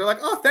good because they're like,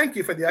 oh, thank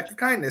you for the act of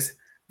kindness.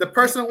 The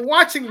person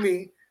watching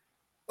me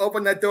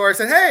open that door and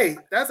said, hey,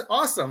 that's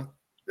awesome.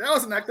 That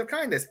was an act of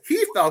kindness.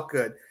 He felt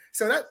good.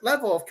 So that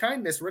level of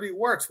kindness really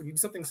works when you do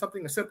something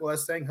as simple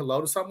as saying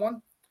hello to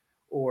someone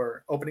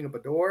or opening up a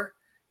door,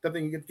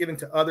 something you're giving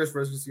to others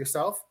versus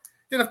yourself.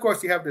 Then, of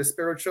course, you have the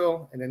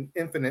spiritual and then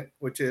infinite,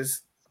 which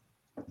is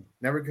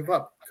never give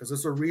up, because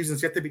those are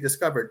reasons yet to be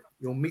discovered.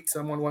 You'll meet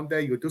someone one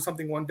day, you'll do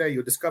something one day,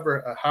 you'll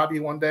discover a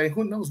hobby one day,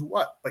 who knows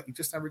what, but you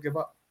just never give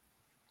up.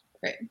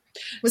 Right.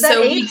 Was that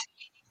 8?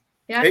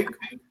 Yeah. 8.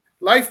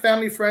 Life,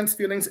 family, friends,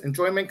 feelings,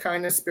 enjoyment,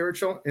 kindness,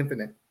 spiritual,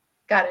 infinite.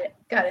 Got it.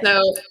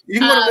 So You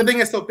can go to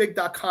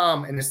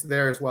livingissobig.com and it's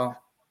there as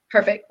well.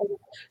 Perfect.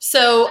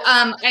 So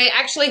I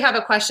actually have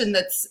a question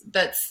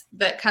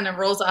that kind of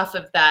rolls off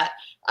of that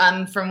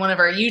from one of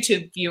our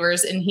YouTube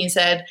viewers, and he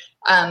said,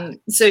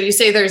 so you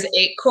say there's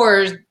 8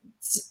 chords,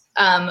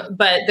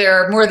 but there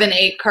are more than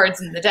 8 cards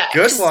in the deck.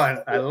 Good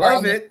one. I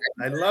love it.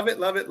 I love it,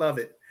 love it, love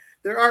it.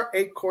 There are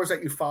 8 chords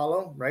that you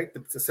follow, right?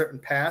 It's a certain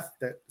path,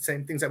 that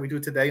same things that we do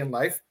today in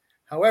life.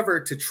 However,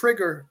 to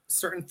trigger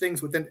certain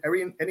things within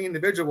any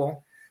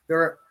individual,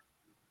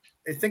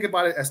 think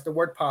about it as the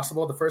word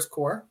possible, the first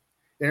core.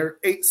 There are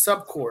 8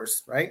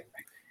 subcores, right?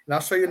 And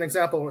I'll show you an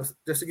example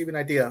just to give you an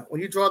idea.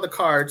 When you draw the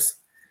cards,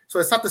 so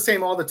it's not the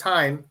same all the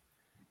time.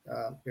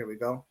 Here we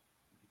go.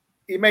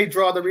 You may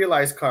draw the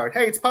realize card.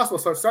 Hey, it's possible.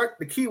 So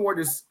the key word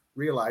is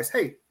realize.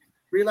 Hey,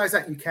 realize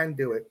that you can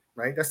do it,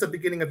 right? That's the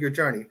beginning of your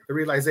journey, the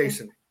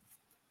realization.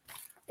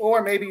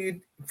 Or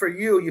maybe for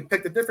you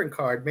picked a different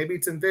card. Maybe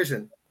it's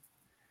envision.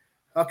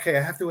 Okay,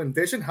 I have to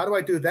envision. How do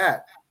I do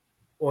that?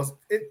 Well,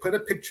 put a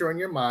picture in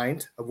your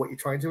mind of what you're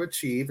trying to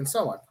achieve and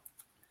so on.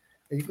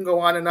 And you can go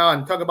on and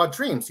talk about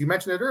dreams. You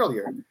mentioned it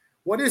earlier.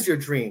 What is your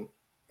dream?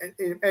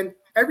 And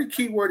every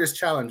keyword is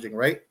challenging,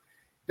 right?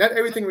 Not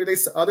everything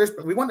relates to others,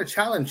 but we want to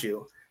challenge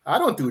you. I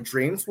don't do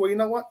dreams. Well, you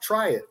know what?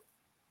 Try it.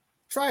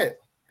 Try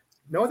it.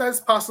 Know that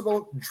it's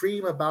possible.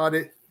 Dream about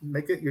it.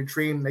 Make it your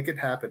dream. Make it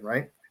happen,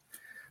 right?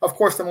 Of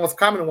course, the most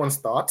common one's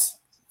thoughts.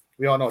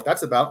 We all know what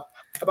that's about.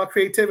 About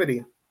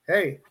creativity.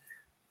 Hey,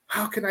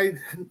 how can I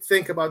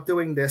think about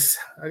doing this?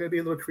 I gotta be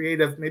a little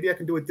creative. Maybe I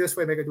can do it this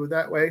way. Maybe I can do it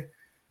that way.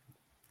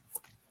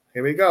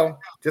 Here we go.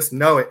 Just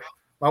know it.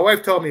 My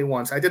wife told me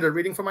once, I did a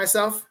reading for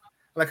myself.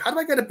 I'm like, how do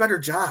I get a better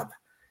job?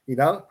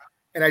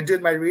 And I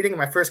did my reading, and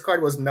my first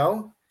card was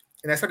no.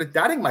 And I started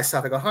doubting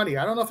myself. I go, honey,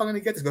 I don't know if I'm going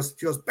to get this.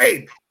 She goes,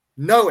 babe,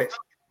 know it.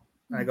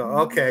 And I go,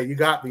 okay, you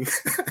got me.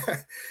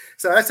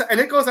 And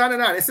it goes on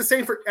and on. It's the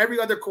same for every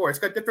other chord. It's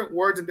got different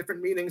words and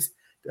different meanings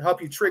to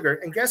help you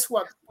trigger. And guess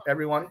what,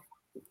 everyone?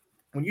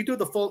 When you do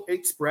the full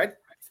 8 spread,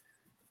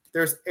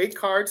 there's 8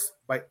 cards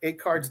by 8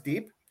 cards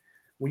deep.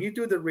 When you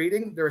do the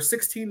reading, there are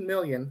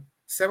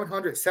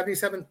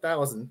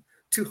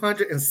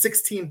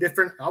 16,777,216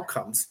 different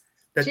outcomes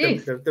that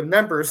the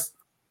members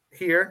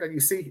here that you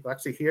see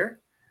actually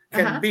here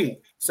can be.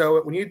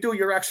 So when you do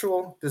your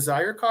actual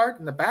desire card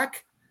in the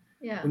back,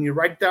 when you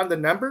write down the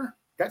number,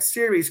 that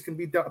series can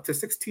be done up to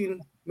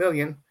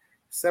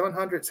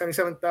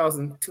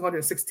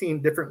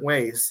 16,777,216 different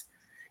ways.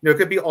 It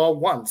could be all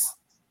ones.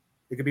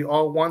 It could be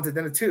all ones and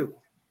then a 2,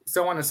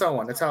 so on and so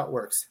on. That's how it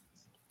works.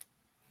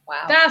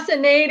 Wow.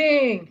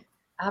 Fascinating.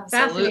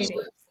 Absolutely.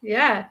 Fascinating.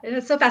 Yeah,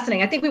 it's so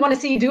fascinating. I think we want to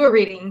see you do a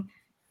reading.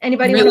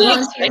 Anybody really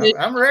want to?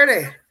 I'm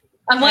ready.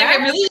 I'm like, I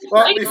really.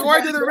 Well, before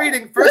I do the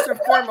reading, first and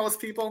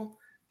foremost, people.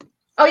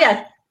 Oh,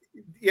 yes.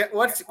 Yeah,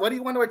 what do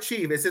you want to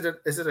achieve? Is it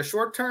a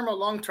short term or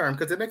long term?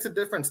 Because it makes a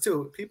difference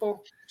too.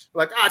 People are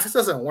like, this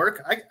doesn't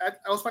work.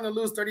 I was trying to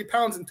lose 30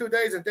 pounds in 2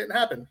 days and it didn't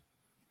happen.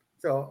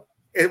 So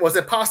was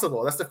it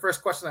possible? That's the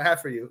first question I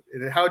have for you.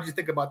 How did you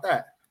think about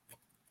that?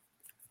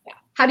 Yeah.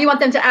 How do you want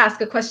them to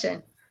ask a question?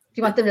 Do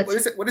you want them to?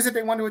 What is it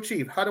they want to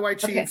achieve? How do I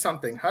achieve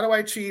something? How do I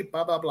achieve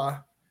blah blah blah?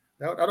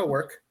 That'll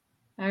work.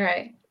 All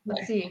right.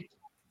 Let's see.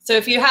 So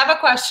if you have a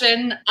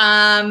question,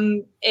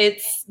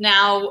 it's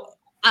now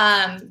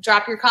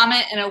drop your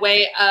comment in a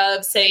way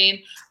of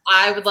saying,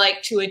 I would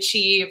like to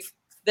achieve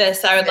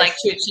this. I would like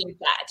to achieve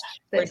that.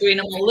 We're doing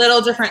them a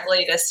little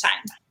differently this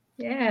time.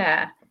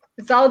 Yeah.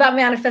 It's all about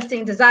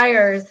manifesting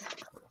desires.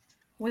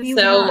 What do you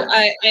want?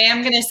 I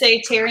am going to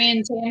say Terry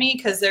and Tammy,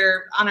 because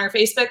they're on our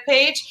Facebook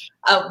page.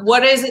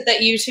 What is it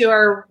that you two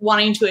are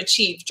wanting to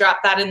achieve? Drop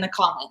that in the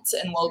comments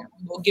and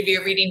we'll give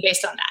you a reading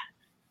based on that.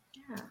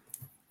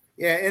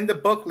 Yeah, in the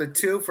booklet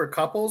too for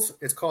couples,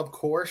 it's called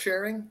core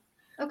sharing.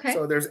 Okay.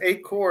 So there's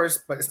 8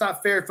 cores, but it's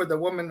not fair for the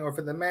woman or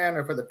for the man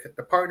or for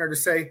the partner to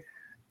say,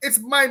 it's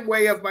my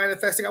way of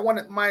manifesting. I want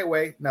it my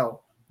way.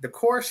 No, the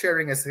core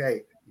sharing is,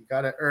 hey, you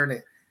got to earn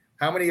it.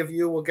 How many of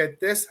you will get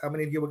this? How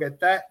many of you will get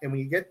that? And when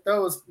you get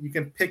those, you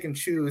can pick and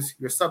choose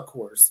your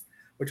subcores,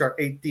 which are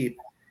 8 deep.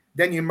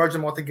 Then you merge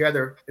them all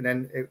together, and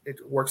then it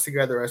works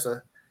together as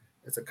a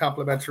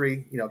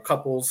complementary,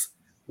 couples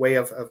way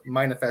of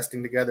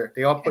manifesting together.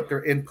 They all put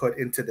their input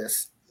into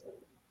this.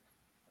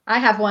 I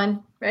have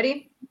one.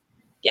 Ready?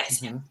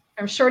 Yes. Mm-hmm.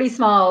 From Shorty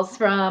Smalls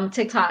from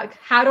TikTok.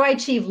 How do I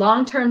achieve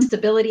long-term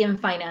stability in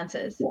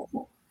finances?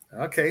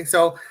 Okay,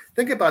 so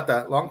think about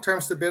that.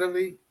 Long-term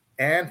stability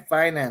and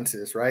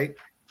finances, right?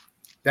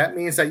 That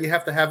means that you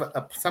have to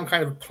have some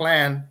kind of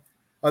plan.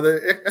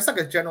 That's like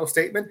a general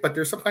statement, but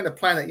there's some kind of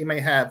plan that you may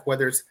have,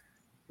 whether it's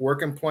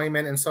work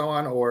employment and so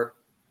on, or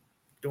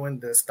doing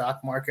the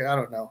stock market. I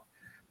don't know.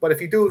 But if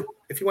you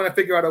want to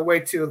figure out a way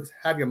to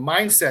have your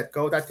mindset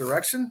go that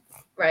direction,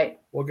 right,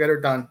 we'll get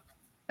her done.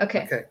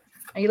 Okay.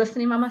 Are you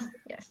listening, Mama?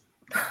 Yes.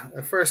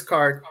 The first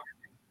card,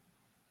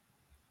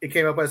 it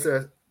came up as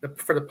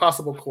for the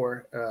possible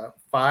core,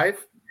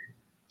 5,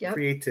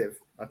 creative.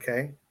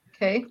 Okay.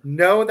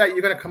 Know that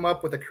you're going to come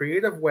up with a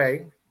creative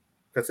way,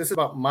 because this is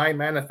about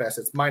manifest.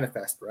 It's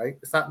manifest, right?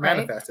 It's not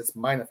manifest, It's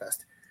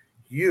manifest.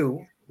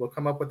 You will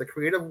come up with a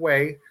creative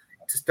way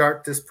to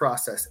start this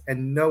process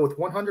and know with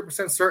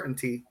 100%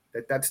 certainty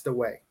that that's the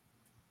way.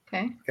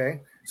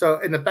 Okay. So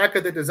in the back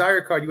of the desire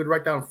card, you would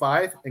write down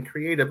 5 and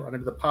creative under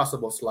the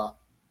possible slot.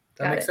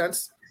 That make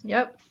sense?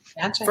 Yep.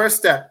 Gotcha. First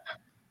step,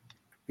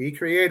 be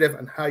creative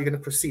on how you're going to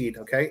proceed.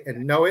 Okay.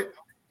 And know it.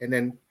 And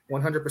then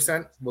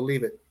 100% we'll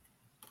leave it.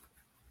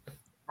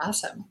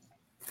 Awesome.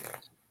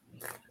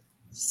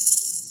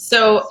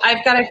 So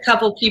I've got a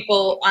couple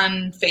people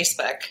on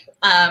Facebook.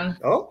 I'm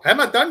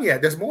not done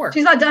yet. There's more.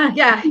 She's not done.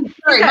 Yeah.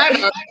 Sorry,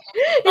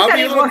 I'll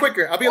be a little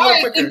quicker.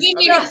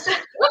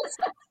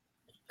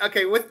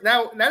 Okay,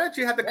 now that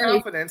you have the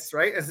confidence,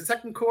 right? As the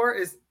second core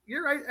is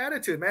your right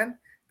attitude, man.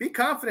 Be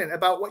confident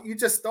about what you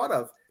just thought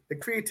of. The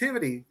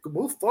creativity,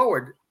 move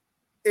forward.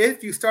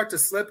 If you start to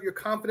slip your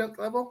confidence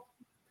level,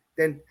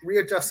 then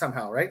readjust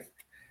somehow, right?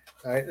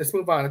 All right, let's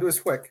move on. I'll do this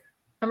quick.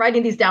 I'm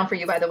writing these down for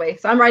you, by the way.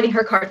 So I'm writing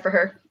her card for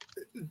her.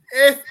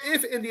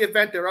 If in the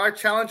event there are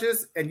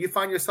challenges and you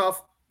find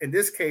yourself, in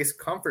this case,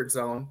 comfort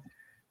zone,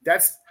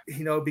 that's,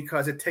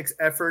 because it takes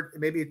effort.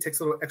 Maybe it takes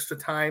a little extra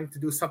time to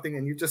do something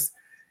and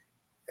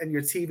and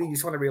your TV, you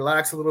just want to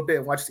relax a little bit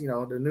and watch,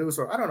 the news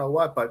or I don't know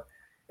what. But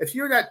if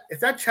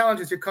that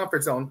challenges your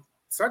comfort zone,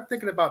 start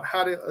thinking about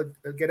how to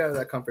get out of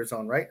that comfort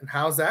zone, right? And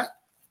how's that?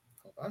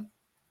 Hold on.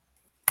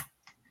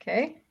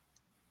 Okay.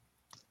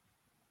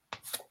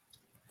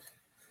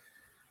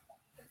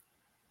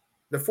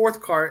 The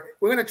fourth card,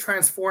 we're going to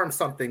transform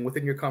something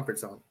within your comfort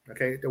zone.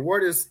 Okay. The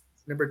word is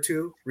number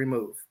 2,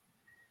 remove.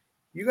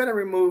 You got to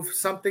remove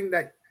something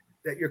that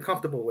you're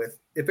comfortable with.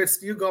 If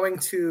it's you going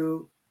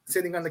to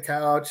sitting on the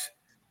couch,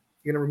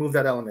 you're going to remove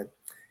that element.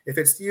 If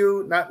it's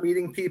you not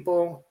meeting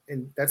people,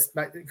 and that's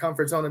not your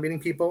comfort zone of meeting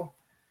people,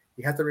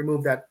 you have to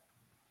remove that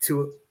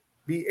to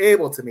be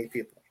able to meet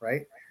people,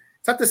 right?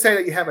 It's not to say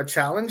that you have a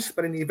challenge,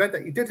 but in the event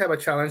that you did have a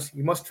challenge,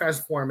 you must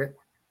transform it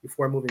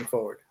before moving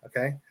forward.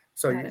 Okay.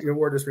 So your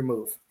word is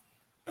remove.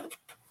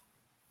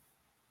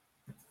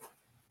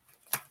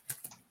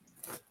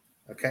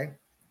 Okay.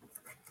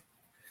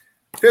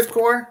 Fifth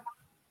core,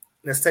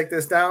 let's take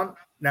this down.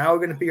 Now we're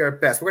going to be our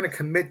best. We're going to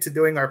commit to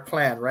doing our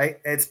plan, right?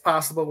 It's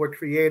possible. We're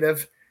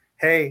creative.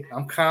 Hey,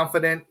 I'm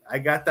confident. I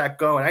got that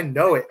going. I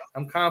know it.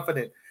 I'm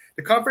confident.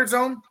 The comfort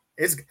zone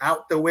is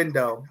out the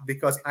window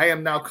because I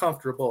am now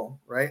comfortable,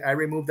 right? I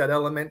removed that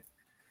element.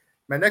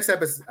 My next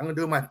step is I'm going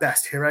to do my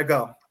best. Here I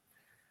go.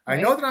 I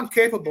know that I'm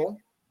capable.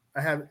 I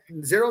have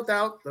zero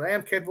doubt that I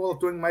am capable of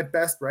doing my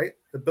best, right?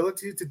 The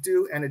ability to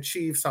do and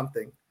achieve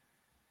something.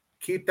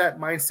 Keep that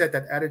mindset,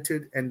 that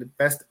attitude, and the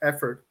best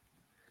effort,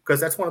 because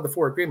that's one of the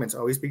 4 agreements.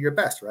 Always be your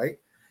best, right?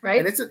 Right.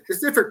 And it's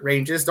different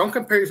ranges. Don't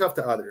compare yourself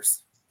to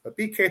others, but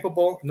be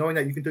capable, knowing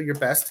that you can do your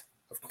best,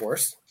 of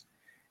course.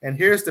 And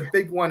here's the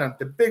big one,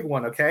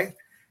 okay?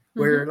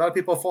 where a lot of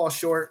people fall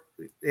short.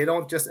 They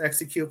don't just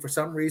execute for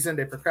some reason.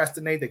 They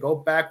procrastinate. They go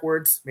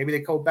backwards. Maybe they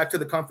go back to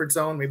the comfort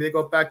zone. Maybe they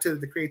go back to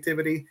the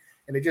creativity,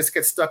 and they just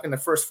get stuck in the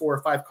first 4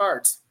 or 5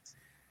 cards.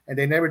 And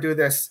they never do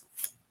this.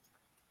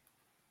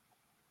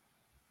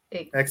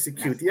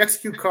 Execute. The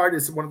execute card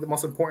is one of the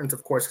most important,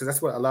 of course, because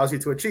that's what allows you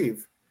to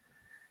achieve.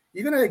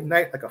 You're going to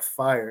ignite like a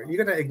fire.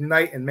 You're going to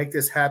ignite and make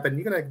this happen.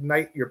 You're going to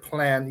ignite your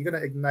plan. You're going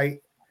to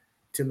ignite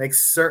to make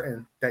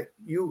certain that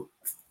you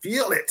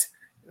feel it.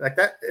 Like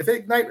that, if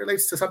ignite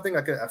relates to something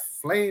like a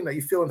flame that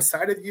you feel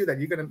inside of you, that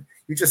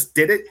you just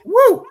did it.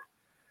 Woo!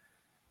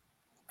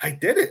 I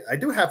did it. I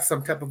do have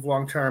some type of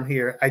long term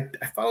here. I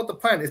followed the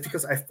plan. It's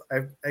because I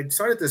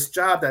started this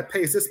job that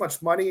pays this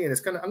much money, and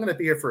I'm gonna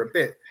be here for a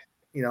bit.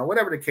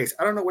 Whatever the case.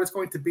 I don't know what it's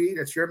going to be.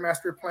 That's your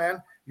master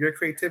plan, your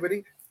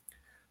creativity.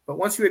 But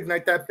once you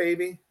ignite that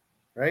baby,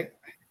 right?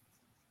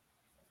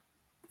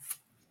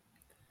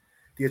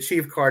 The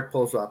achieve card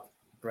pulls up,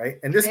 right?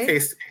 In this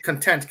case,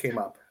 content came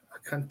up.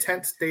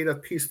 Content state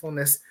of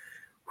peacefulness.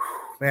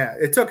 Whew, man,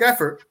 it took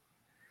effort.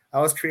 I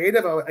was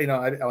creative.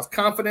 I was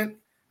confident.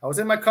 I was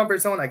in my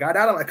comfort zone. I got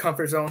out of my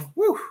comfort zone.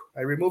 Whew,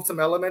 I removed some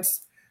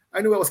elements.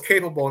 I knew I was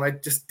capable, and I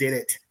just did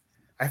it.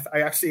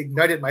 I actually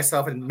ignited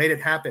myself and made it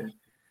happen.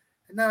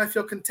 And now I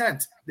feel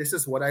content. This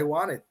is what I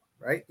wanted,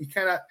 right? You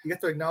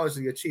have to acknowledge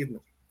the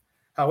achievement.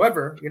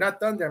 However, you're not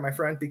done there, my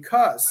friend,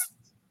 because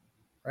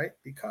let's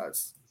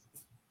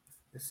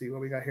see what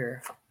we got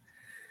here.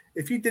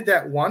 If you did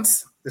that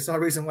once, there's no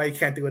reason why you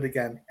can't do it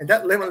again. And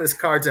that limitless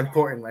card's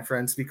important, my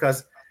friends,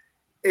 because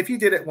if you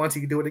did it once,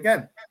 you can do it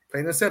again.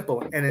 Plain and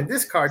simple. And in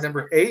this card,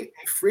 number 8,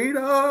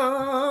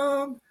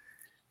 freedom.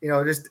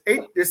 Just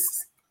 8, this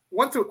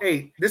 1 through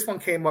 8, this one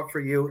came up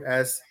for you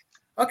as,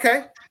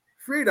 okay,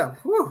 freedom.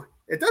 Whew,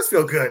 it does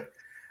feel good.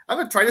 I'm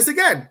going to try this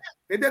again.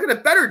 Maybe I'll get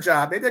a better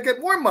job. Maybe I'll get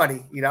more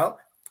money.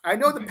 I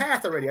know the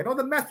path already. I know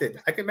the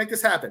method. I can make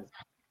this happen.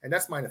 And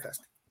that's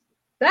manifest.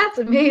 That's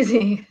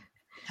amazing.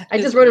 I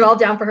just wrote it all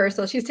down for her,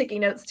 so she's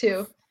taking notes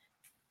too.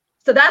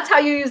 So that's how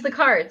you use the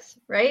cards,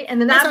 right? And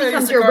then that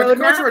becomes your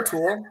roadmap. Cards are a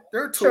tool.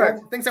 They're a tool.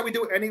 Sure. Things that we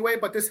do anyway,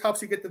 but this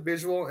helps you get the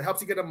visual. It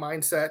helps you get a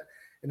mindset,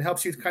 and it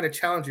helps you kind of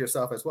challenge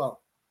yourself as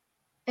well.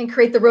 And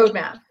create the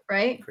roadmap,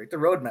 right? Create the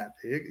roadmap.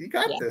 You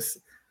got this.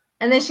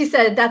 And then she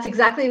said, that's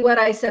exactly what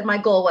I said my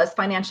goal was,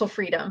 financial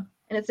freedom.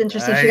 And it's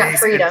interesting she got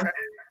freedom.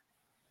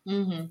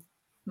 Mm-hmm.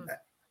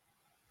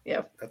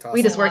 Yeah, awesome.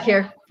 We just work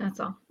here. That's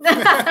all.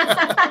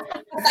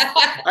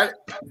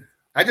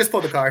 I just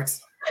pulled the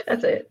cards.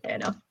 That's it. I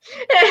know.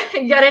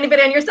 You got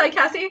anybody on your side,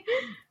 Cassie?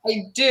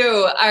 I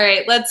do. All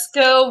right, let's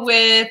go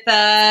with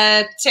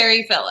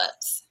Terry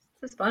Phillips.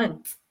 This is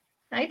fun.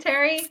 Hi,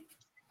 Terry.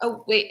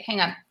 Oh, wait, hang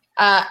on.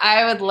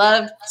 I would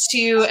love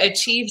to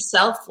achieve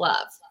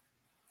self-love.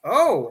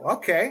 Oh,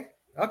 okay.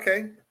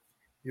 Okay.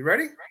 You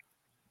ready?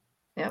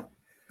 Yep.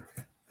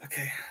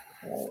 Okay.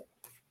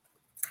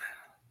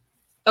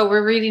 Oh,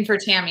 we're reading for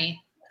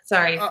Tammy.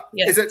 Sorry.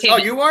 Yes, is it? Tammy. Oh,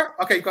 you are?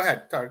 Okay, go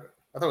ahead. Sorry.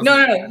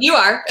 No, you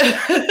are.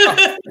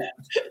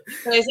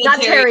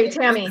 Not Terry,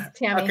 Tammy.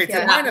 Okay,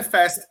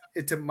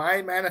 to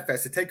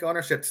manifest, to take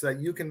ownership so that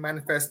you can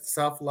manifest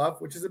self-love,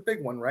 which is a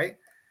big one, right?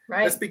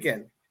 Right. Let's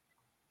begin.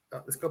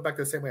 Let's go back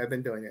to the same way I've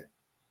been doing it.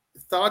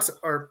 Thoughts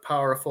are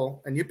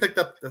powerful, and you picked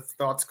up the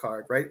thoughts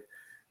card, right?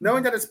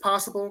 Knowing that it's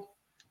possible,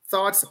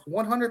 thoughts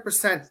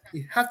 100%,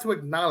 you have to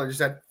acknowledge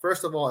that,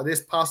 first of all, it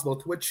is possible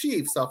to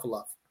achieve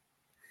self-love.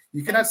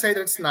 You cannot say that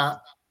it's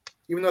not,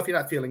 even though if you're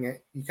not feeling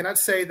it. You cannot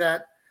say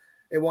that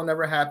it will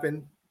never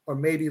happen or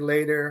maybe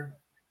later.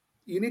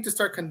 You need to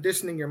start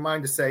conditioning your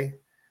mind to say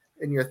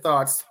in your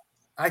thoughts,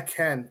 I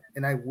can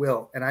and I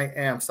will and I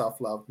am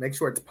self-love. Make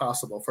sure it's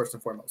possible first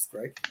and foremost,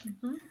 right?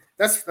 Mm-hmm.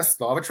 That's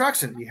law of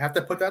attraction. You have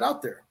to put that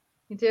out there.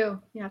 You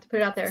do. You have to put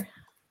it out there.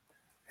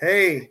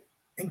 Hey,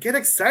 and get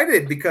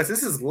excited because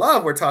this is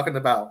love we're talking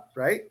about,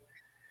 right?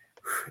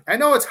 I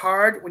know it's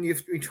hard when you're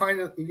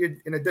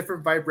in a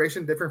different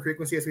vibration, different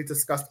frequency, as we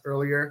discussed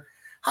earlier.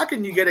 How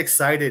can you get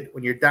excited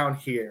when you're down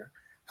here?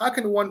 How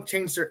can one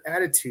change their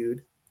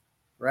attitude,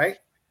 right?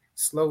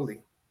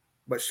 Slowly,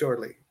 but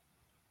surely.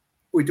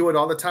 We do it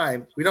all the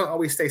time. We don't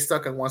always stay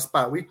stuck in one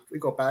spot. We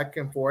go back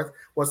and forth.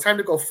 Well, it's time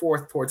to go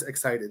forth towards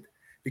excited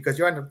because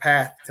you're on the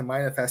path to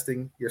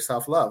manifesting your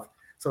self-love.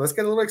 So let's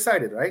get a little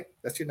excited, right?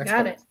 That's your next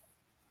Got point. it.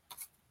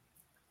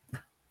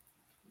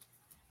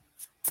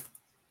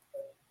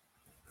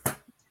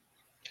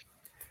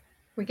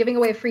 We're giving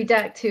away a free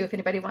deck too, if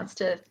anybody wants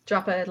to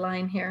drop a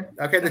line here.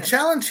 Okay, the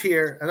challenge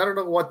here, and I don't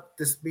know what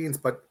this means,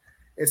 but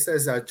it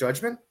says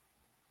judgment.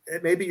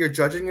 Maybe you're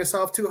judging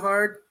yourself too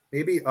hard.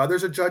 Maybe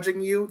others are judging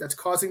you. That's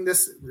causing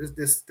this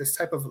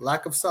type of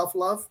lack of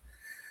self-love.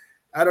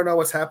 I don't know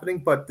what's happening,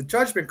 but the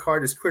judgment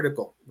card is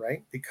critical,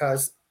 right?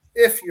 Because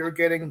if you're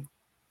getting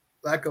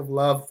lack of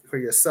love for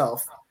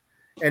yourself,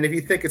 and if you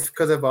think it's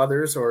because of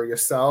others or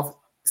yourself,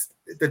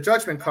 the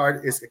judgment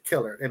card is a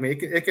killer. I mean,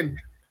 it can.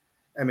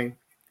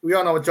 We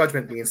all know what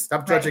judgment means.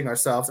 Stop judging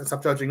ourselves and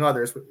stop judging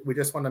others. We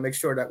just want to make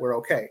sure that we're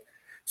okay.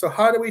 So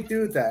how do we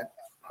do that?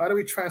 How do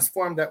we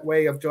transform that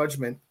way of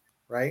judgment,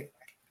 right?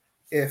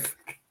 If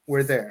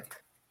we're there.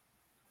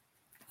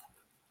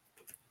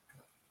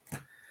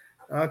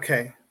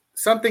 Okay.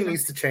 Something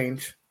needs to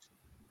change,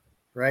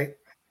 right?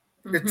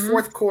 The Mhm.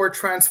 fourth core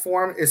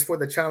transform is for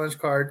the challenge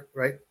card,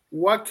 right?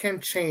 What can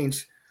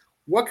change?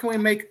 What can we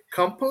make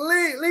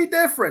completely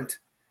different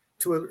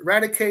to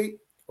eradicate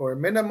or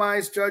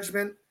minimize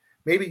judgment?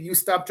 Maybe you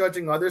stop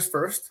judging others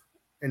first,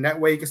 and that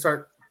way you can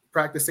start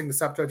practicing to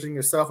stop judging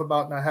yourself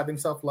about not having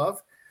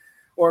self-love.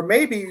 Or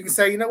maybe you can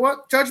say, you know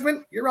what,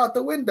 judgment, you're out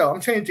the window.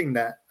 I'm changing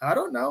that. I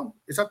don't know.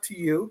 It's up to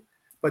you.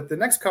 But the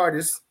next card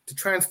is to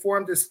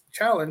transform this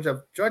challenge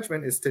of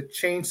judgment is to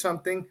change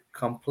something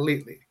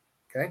completely.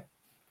 Okay.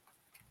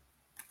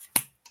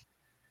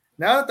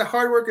 Now that the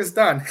hard work is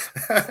done,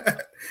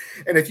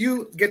 and if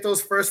you get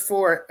those first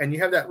four and you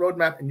have that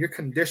roadmap and you're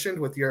conditioned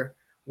with your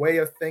way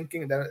of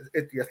thinking,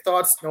 that your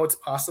thoughts know it's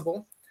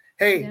possible.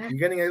 Hey, Yeah. you're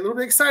getting a little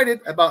bit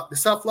excited about the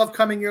self-love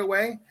coming your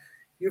way.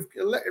 You've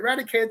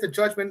eradicated the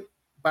judgment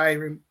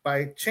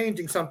by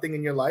changing something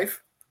in your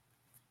life.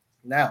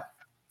 Now,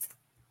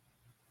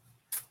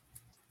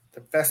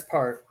 the best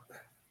part.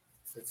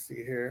 Let's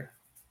see here.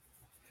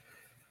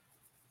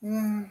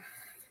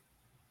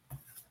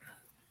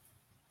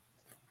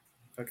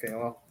 Okay,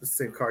 well, the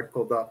same card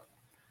pulled up.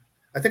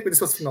 I think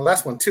this was from the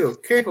last one too.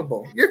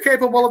 Capable. You're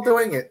capable of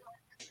doing it.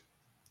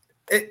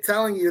 It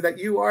telling you that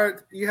you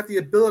have the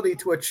ability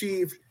to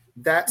achieve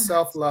that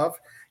self-love.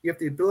 You have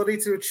the ability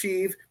to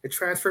achieve the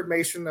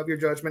transformation of your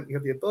judgment. You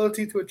have the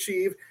ability to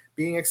achieve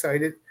being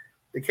excited,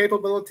 the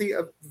capability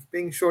of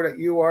being sure that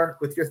you are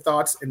with your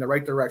thoughts in the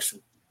right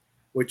direction,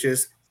 which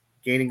is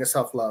gaining the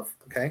self-love.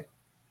 Okay.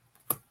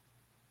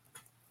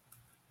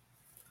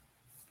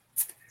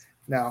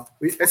 Now,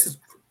 this is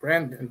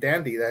brand and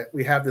dandy that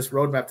we have this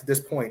roadmap to this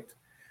point.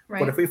 Right.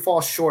 But if we fall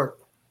short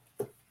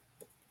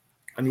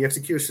on the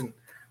execution,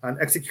 on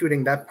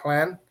executing that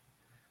plan,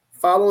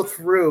 follow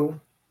through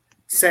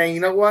saying,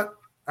 you know what?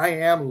 I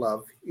am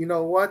love. You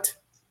know what?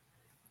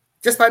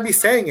 Just by me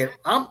saying it,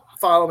 I'm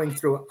following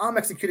through. I'm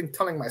executing,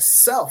 telling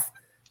myself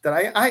that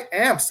I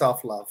am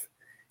self-love.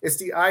 It's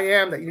the I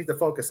am that you need to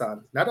focus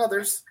on, not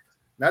others,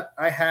 not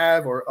I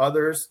have or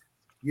others.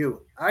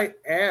 You. I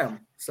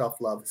am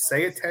self-love.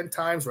 Say it 10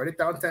 times, write it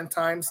down 10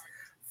 times,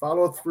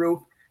 follow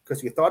through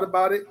because you thought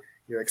about it,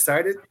 you're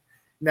excited.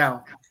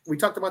 Now, we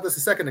talked about this a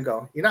second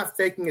ago. You're not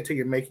faking it till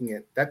you're making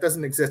it. That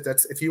doesn't exist.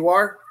 That's if you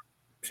are,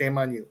 shame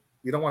on you.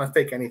 You don't want to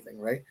fake anything,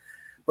 right?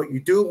 But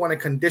you do want to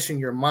condition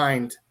your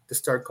mind to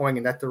start going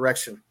in that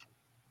direction,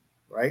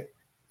 right?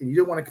 And you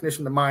do want to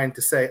condition the mind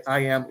to say, I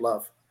am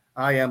love,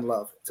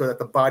 so that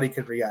the body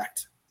can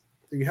react.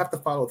 So you have to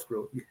follow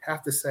through. You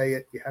have to say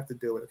it. You have to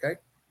do it, okay?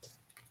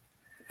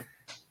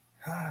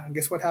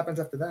 Guess what happens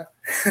after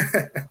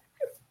that?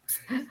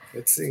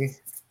 Let's see.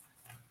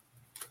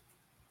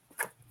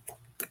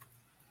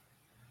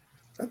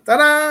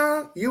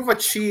 Ta-da! You've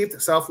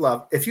achieved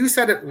self-love. If you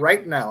said it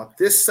right now,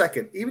 this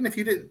second, even if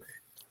you didn't,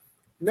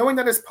 knowing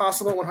that it's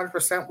possible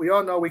 100%, we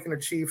all know we can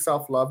achieve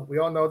self-love. We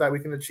all know that we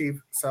can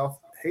achieve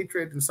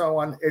self-hatred and so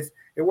on.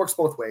 It works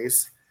both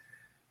ways.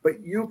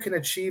 But you can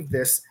achieve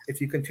this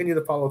if you continue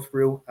to follow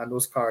through on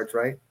those cards,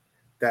 right?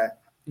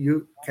 That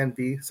you can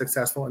be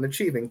successful in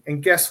achieving.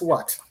 And guess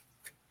what?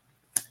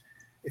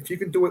 If you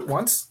can do it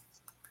once,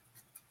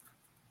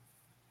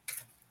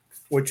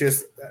 which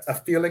is a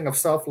feeling of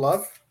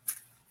self-love,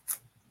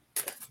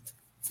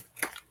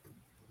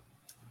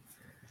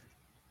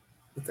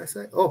 what did I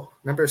say? Oh,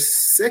 number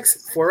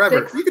 6,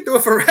 forever. 6. You can do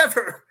it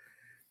forever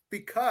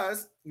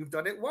because you've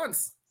done it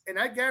once. And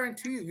I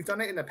guarantee you've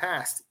done it in the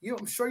past.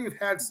 I'm sure you've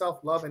had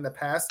self-love in the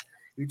past.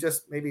 You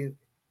just maybe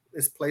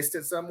misplaced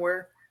it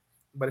somewhere.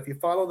 But if you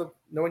follow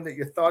knowing that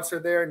your thoughts are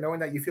there, knowing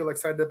that you feel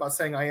excited about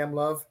saying, I am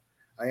love,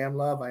 I am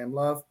love, I am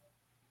love,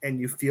 and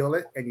you feel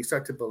it and you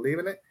start to believe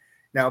in it.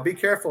 Now, be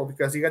careful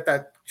because you got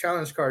that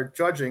challenge card,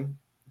 judgment.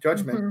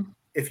 Mm-hmm.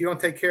 If you don't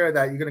take care of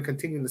that, you're going to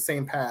continue in the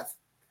same path,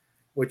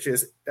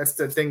 that's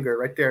the dinger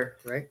right there,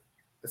 right?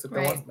 That's the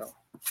one. No.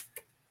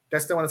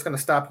 That's the one that's going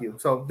to stop you.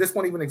 So this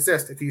won't even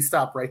exist if you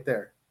stop right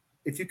there.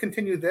 If you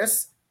continue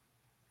this,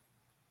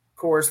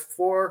 cores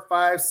 4,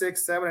 5,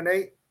 6, 7, and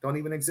 8 don't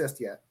even exist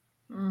yet.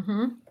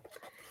 Mm-hmm.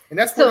 And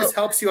that's where this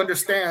helps you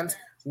understand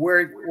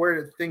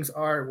where things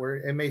are, where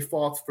it may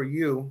fall for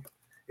you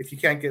if you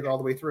can't get all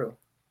the way through.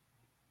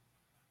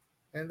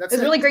 And it's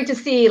really great to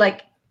see.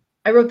 Like,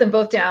 I wrote them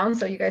both down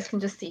so you guys can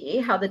just see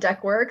how the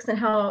deck works and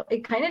how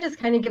it kind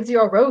of gives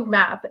you a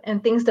roadmap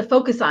and things to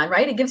focus on,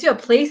 right? It gives you a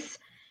place.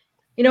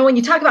 You know, when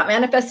you talk about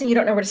manifesting, you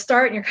don't know where to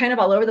start and you're kind of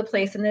all over the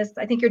place. And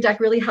I think your deck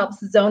really helps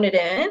zone it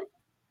in.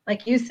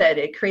 Like you said,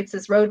 it creates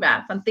this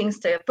roadmap on things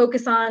to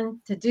focus on,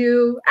 to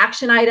do,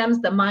 action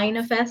items, the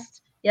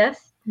manifest.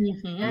 Yes?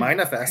 Mm-hmm.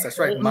 Manifest, that's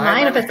right.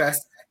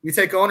 Manifest. You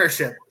take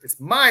ownership. It's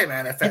my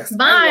manifest. It's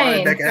mine, I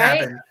wanted that to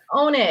happen.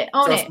 Own it.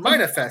 It's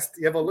manifest,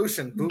 the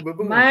evolution. Boom, boom,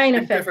 boom.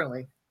 Manifest. Think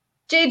differently.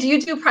 Jay, do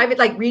you do private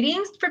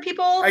readings for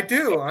people? I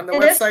do. On the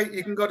website,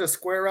 you can go to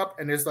Square Up,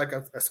 and there's like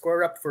a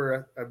Square Up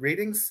for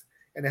readings,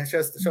 and it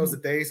shows the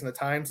days and the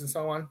times and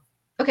so on.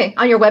 Okay,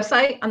 on your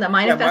website, on the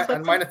Manifest website?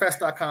 On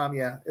manifest.com,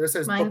 yeah. It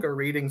says book a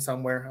reading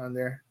somewhere on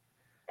there.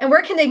 And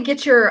where can they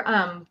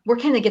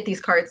get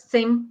these cards?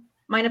 Same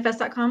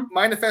Minefest.com?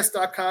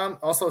 Minefest.com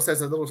also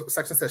says a little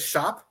section that says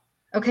shop.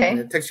 Okay. And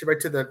it takes you right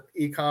to the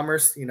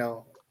e-commerce,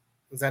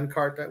 Zen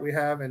cart that we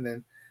have. And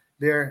then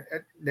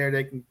there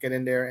they can get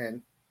in there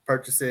and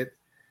purchase it.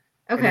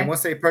 Okay. And then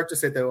once they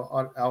purchase it,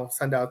 I'll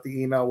send out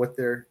the email with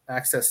their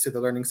access to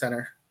the Learning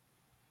Center.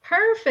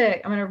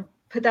 Perfect. I'm going to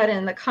put that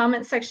in the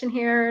comment section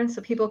here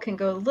so people can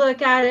go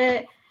look at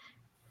it.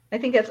 I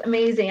think that's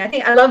amazing.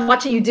 I love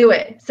watching you do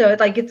it. So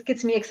it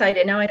gets me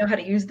excited. Now I know how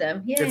to use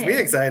them. Yeah. Gets me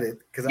excited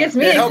because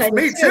it helps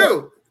me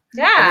too.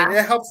 Yeah.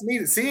 It helps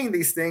me seeing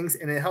these things,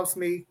 and it helps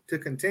me to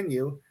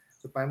continue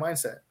with my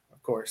mindset,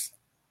 of course.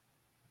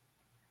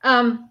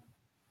 Sorry,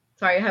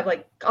 I have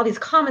all these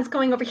comments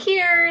going over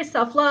here.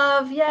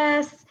 Self-love,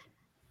 yes.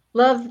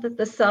 Love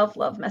the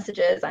self-love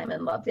messages. I'm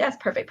in love. Yes,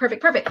 perfect. All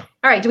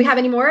right, do we have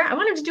any more? I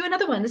wanted to do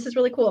another one. This is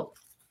really cool.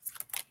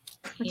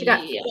 What you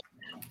got? Yes.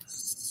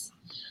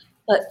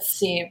 Let's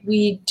see.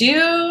 We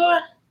do.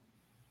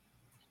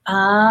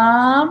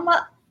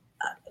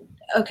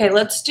 Okay,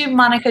 let's do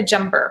Monica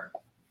Jumper.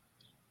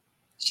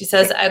 She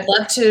says, I'd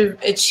love to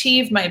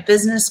achieve my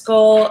business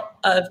goal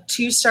of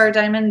 2-star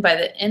diamond by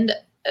the end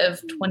of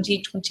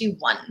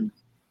 2021.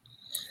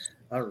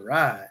 All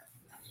right.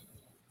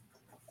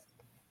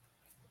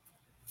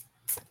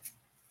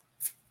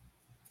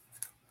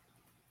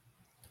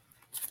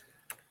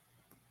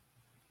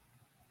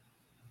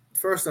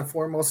 First and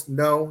foremost,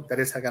 know that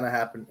it's going to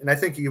happen. And I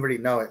think you already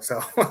know it.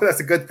 So that's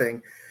a good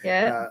thing.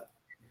 Yeah.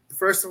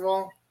 First of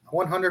all,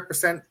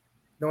 100%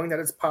 knowing that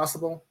it's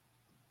possible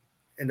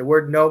and the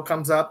word no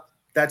comes up,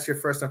 that's your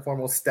first and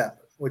foremost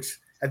step, which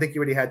I think you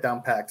already had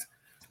down packed.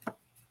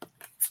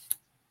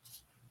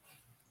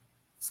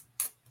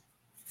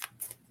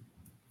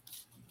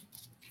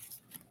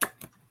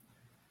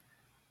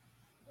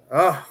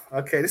 Oh,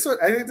 okay.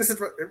 I think this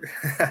is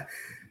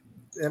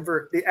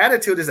remember, the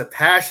attitude is a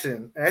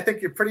passion, and I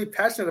think you're pretty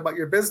passionate about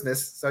your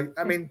business. So,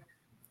 I mean,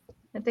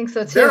 I think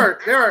so too.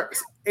 There are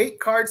 8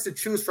 cards to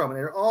choose from, and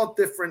they're all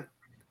different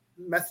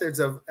methods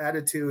of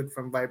attitude,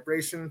 from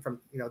vibration,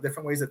 from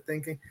different ways of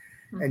thinking,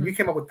 and you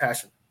came up with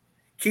passion.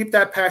 Keep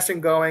that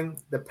passion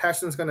going. The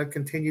passion is going to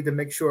continue to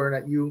make sure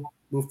that you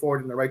move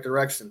forward in the right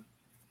direction.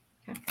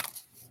 Okay.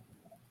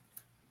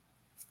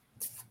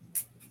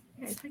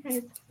 Hi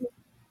guys.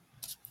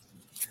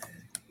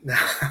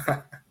 Now,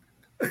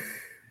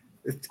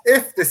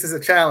 if this is a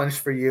challenge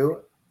for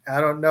you,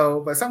 I don't know,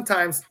 but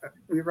sometimes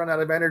we run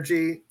out of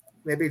energy.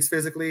 Maybe it's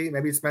physically,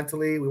 maybe it's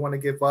mentally. We want to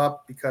give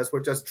up because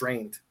we're just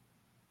drained,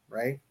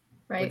 right?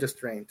 We're just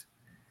drained.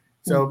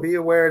 So be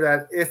aware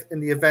that if in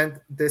the event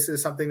this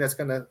is something that's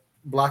going to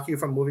block you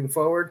from moving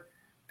forward,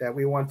 that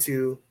we want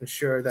to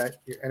ensure that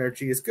your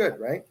energy is good,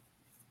 right?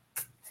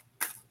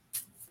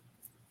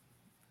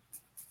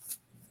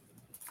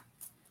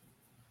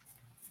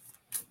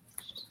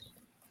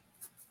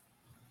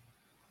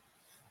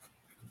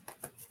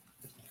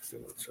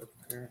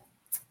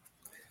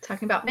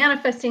 Talking about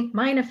manifesting.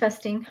 I'm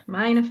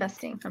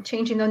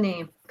changing the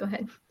name. Go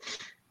ahead.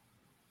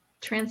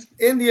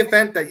 In the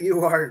event that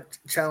you are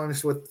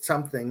challenged with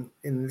something,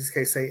 in this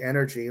case, say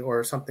energy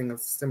or something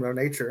of similar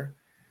nature,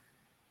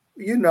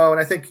 and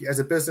I think as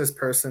a business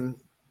person,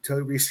 to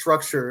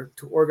restructure,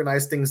 to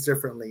organize things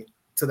differently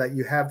so that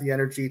you have the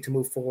energy to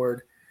move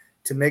forward,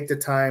 to make the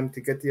time,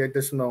 to get the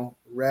additional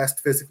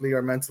rest physically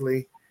or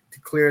mentally, to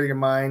clear your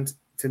mind,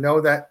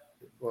 to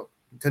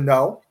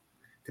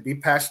be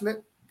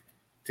passionate,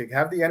 to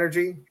have the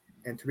energy,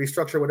 and to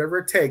restructure whatever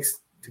it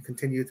takes to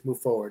continue to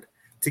move forward,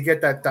 to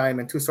get that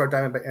diamond, 2-star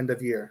diamond by end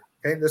of year.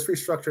 Okay, let's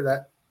restructure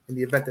that in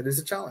the event that is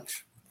a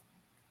challenge.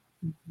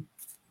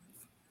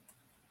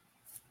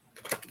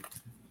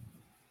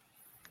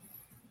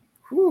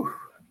 Whew.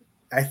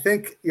 I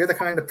think you're the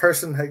kind of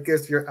person that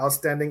gives your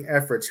outstanding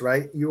efforts,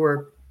 right? You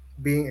are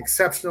being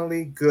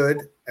exceptionally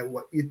good at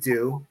what you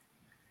do.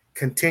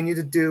 Continue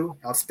to do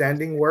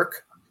outstanding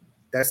work.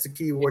 That's the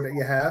key word that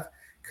you have.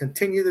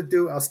 Continue to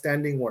do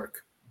outstanding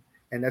work.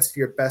 And that's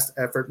your best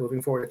effort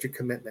moving forward. That's your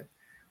commitment.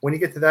 When you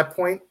get to that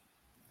point,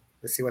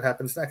 let's see what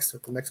happens next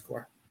with the next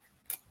core.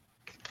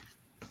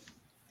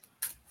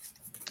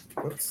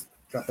 Whoops,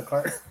 drop the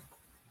card.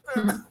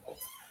 Well,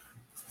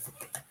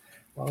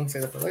 I'll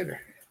say that for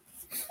later.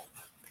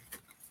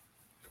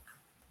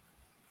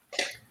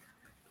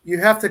 You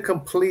have to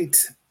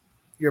complete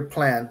your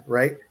plan,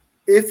 right?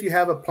 If you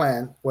have a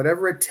plan,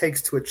 whatever it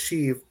takes to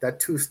achieve that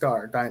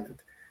 2-star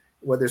diamond,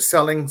 whether it's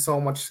selling so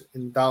much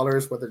in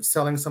dollars, whether it's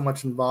selling so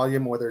much in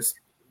volume, whether it's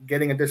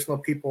getting additional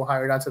people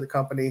hired onto the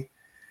company,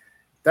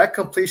 that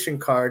completion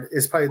card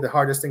is probably the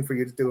hardest thing for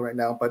you to do right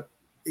now. But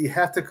you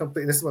have to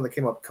complete. This is one that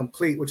came up,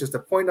 complete, which is the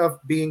point of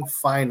being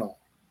final.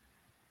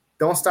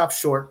 Don't stop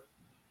short.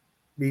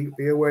 Be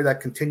aware that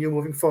continue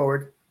moving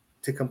forward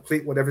to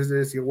complete whatever it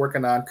is you're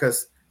working on.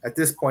 Because at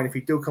this point, if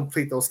you do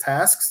complete those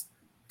tasks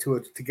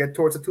to get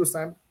towards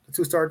the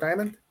 2-star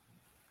diamond,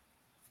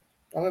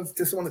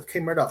 this is one that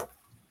came right up.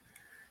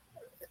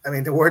 I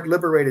mean, the word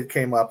liberated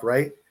came up,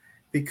 right?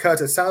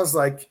 Because it sounds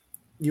like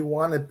you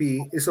want to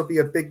be, this will be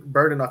a big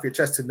burden off your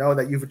chest to know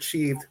that you've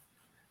achieved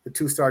the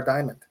 2-star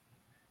diamond.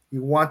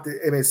 You want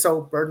I mean, it's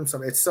so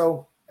burdensome. It's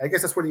so, I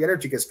guess that's where the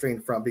energy gets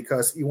drained from,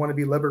 because you want to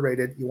be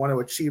liberated. You want to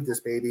achieve this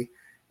baby,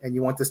 and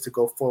you want this to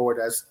go forward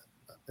as,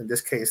 in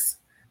this case,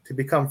 to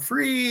become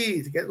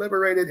free, to get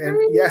liberated, and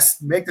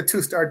yes, make the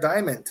 2-star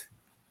diamond.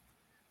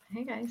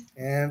 Hey guys.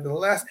 And the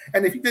last,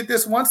 and if you did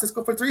this once, let's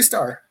go for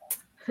 3-star.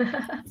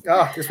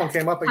 Oh, this one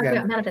came up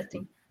again.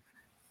 Manifesting.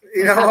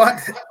 You know what?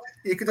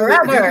 You could do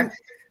it.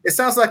 It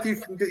sounds like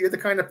you're the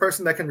kind of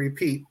person that can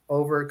repeat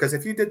over, because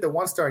if you did the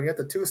 1-star and you get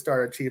the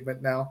 2-star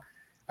achievement now,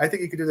 I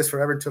think you could do this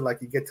forever until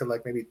like you get to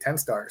like maybe 10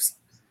 stars.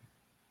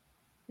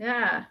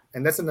 Yeah.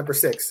 And that's the number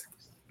 6.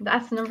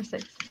 That's number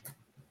 6.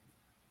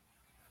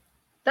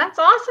 That's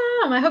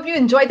awesome. I hope you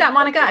enjoyed that,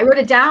 Monica. I wrote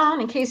it down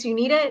in case you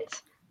need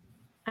it.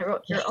 I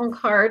wrote your own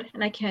card,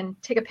 and I can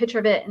take a picture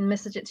of it and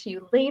message it to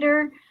you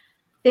later.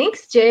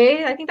 Thanks,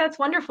 Jay. I think that's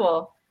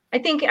wonderful. I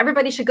think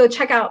everybody should go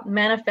check out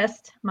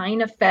manifest.com.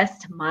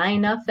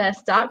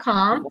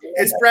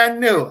 It's brand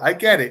new. I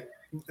get it.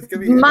 It's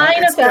gonna be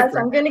Manifest.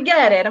 I'm going to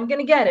get it.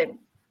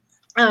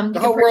 The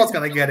whole world's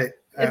going to get it.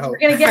 We're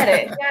going to get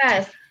it.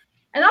 Yes.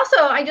 And also,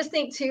 I just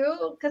think too,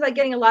 because I'm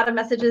getting a lot of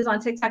messages on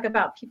TikTok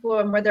about people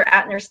and where they're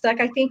at and they're stuck.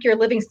 I think your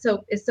living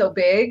is so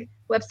big.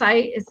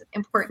 Website is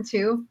important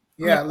too.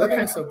 Yeah, living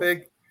is so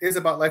big is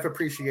about life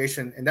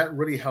appreciation, and that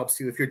really helps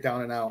you if you're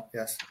down and out.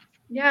 Yes.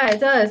 Yeah, it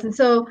does. And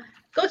so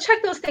go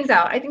check those things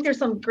out. I think there's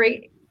some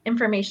great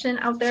information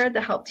out there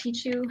to help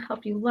teach you,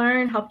 help you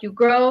learn, help you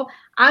grow.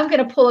 I'm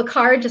going to pull a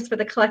card just for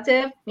the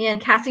collective. Me and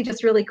Cassie,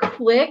 just really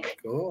quick.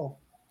 Cool.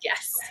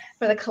 Yes.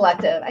 For the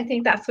collective. I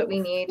think that's what we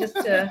need, just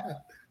to,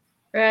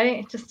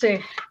 right? So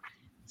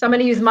I'm going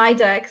to use my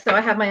deck. So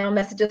I have my own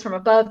messages from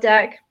above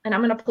deck, and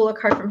I'm going to pull a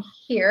card from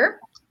here.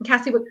 And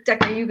Cassie, what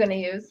deck are you going to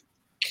use?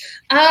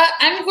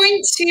 I'm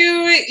going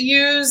to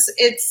use,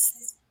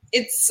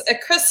 it's a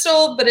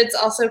crystal, but it's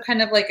also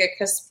kind of like a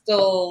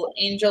crystal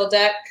angel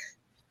deck.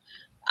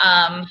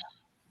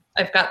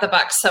 I've got the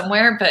box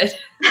somewhere, but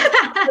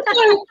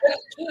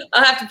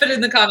I'll have to put it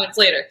in the comments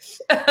later.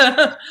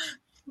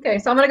 Okay,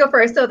 so I'm going to go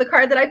first. So the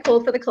card that I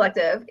pulled for the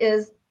collective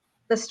is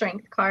the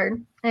Strength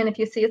card. And if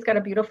you see, it's got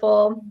a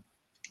beautiful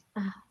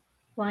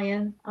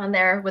lion on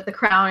there with the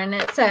crown, and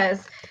it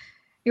says,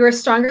 "You are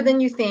stronger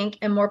than you think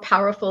and more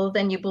powerful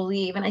than you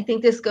believe." And I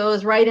think this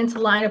goes right into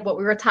line of what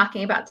we were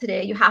talking about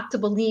today. You have to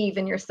believe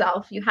in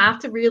yourself. You have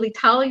to really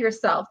tell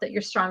yourself that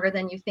you're stronger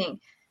than you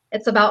think.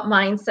 It's about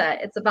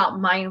mindset. It's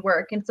about mind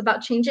work. And it's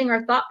about changing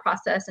our thought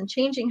process and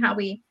changing how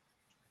we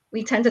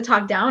tend to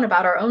talk down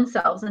about our own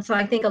selves. And so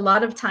I think a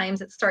lot of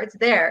times it starts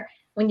there.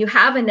 When you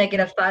have a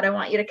negative thought, I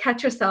want you to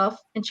catch yourself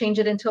and change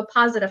it into a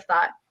positive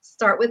thought.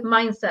 Start with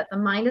mindset. The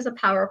mind is a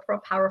powerful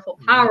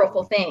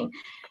thing.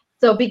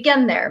 So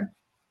begin there.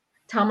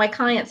 Tell my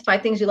clients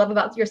 5 things you love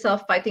about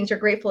yourself, 5 things you're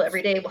grateful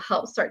every day will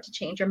help start to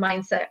change your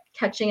mindset.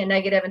 Catching a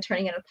negative and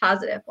turning it into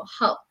positive will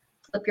help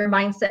flip your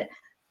mindset.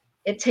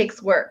 It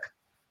takes work.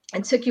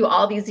 It took you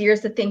all these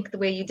years to think the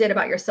way you did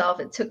about yourself.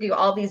 It took you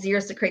all these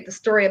years to create the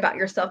story about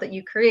yourself that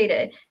you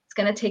created. It's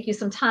going to take you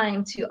some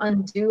time to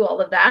undo all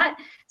of that.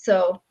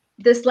 So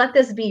let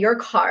this be your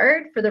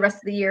card for the rest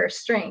of the year.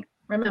 Strength.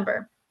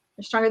 Remember,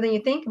 you're stronger than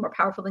you think and more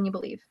powerful than you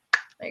believe.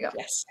 There you go.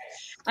 Yes.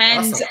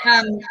 And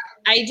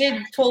I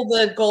did pull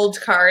the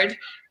gold card.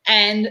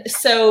 And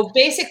so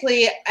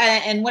basically,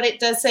 and what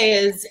it does say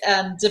is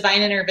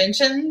divine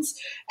interventions.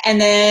 And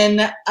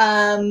then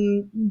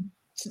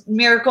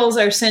miracles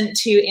are sent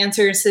to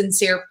answer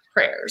sincere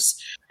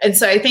prayers. And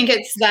so I think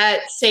it's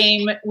that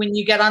same, when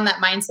you get on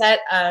that mindset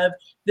of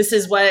this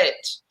is what,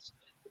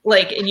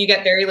 and you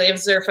get very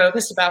laser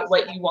focused about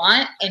what you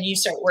want, and you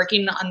start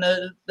working on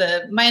the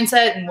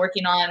mindset and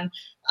working on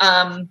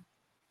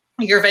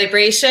your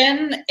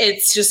vibration,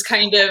 it's just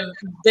kind of,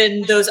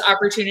 then those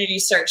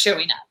opportunities start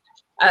showing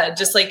up.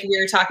 Just like we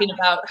were talking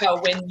about how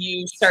when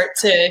you start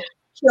to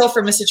heal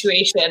from a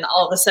situation,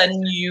 all of a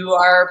sudden you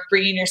are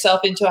bringing yourself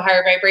into a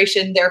higher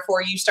vibration.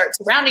 Therefore, you start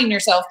surrounding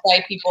yourself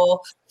by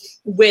people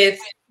with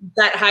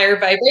that higher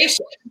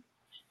vibration.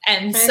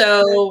 And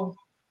so,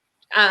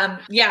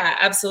 yeah,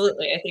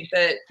 absolutely. I think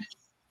that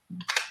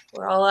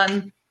we're all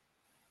on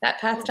that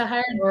path to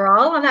higher. We're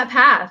all on that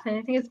path, and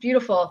I think it's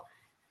beautiful.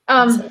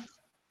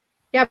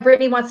 Yeah,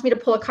 Brittany wants me to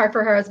pull a card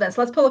for her husband.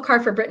 So let's pull a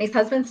card for Brittany's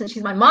husband, since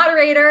she's my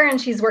moderator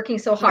and she's working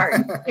so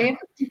hard. Okay.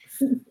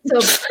 So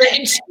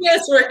she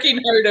is working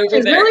hard over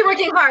there. She's really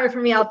working hard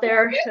for me out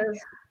there.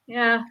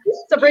 Yeah.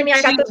 So Brittany,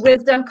 I got the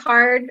wisdom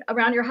card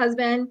around your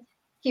husband.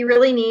 He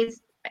really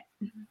needs,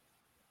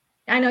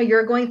 I know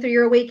you're going through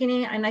your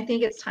awakening, and I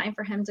think it's time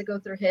for him to go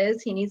through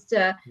his. He needs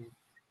to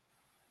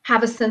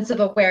have a sense of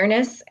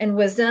awareness and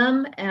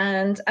wisdom.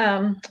 And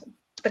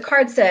the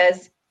card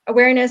says,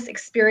 awareness,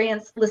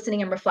 experience,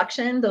 listening, and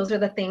reflection. Those are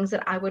the things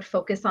that I would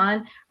focus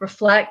on.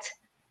 Reflect,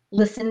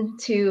 listen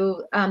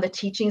to the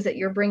teachings that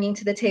you're bringing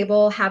to the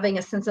table, having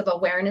a sense of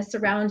awareness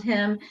around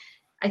him.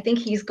 I think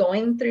he's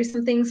going through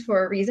some things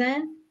for a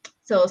reason.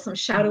 So some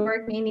shadow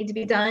work may need to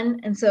be done.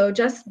 And so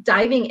just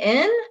diving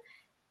in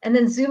and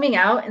then zooming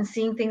out and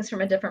seeing things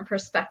from a different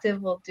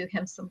perspective will do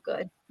him some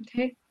good.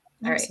 Okay.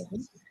 All right.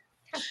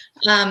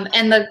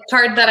 And the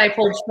card that I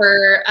pulled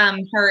for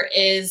her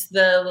is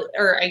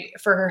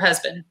for her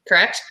husband,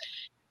 correct?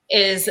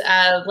 Is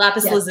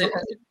lapis lazuli.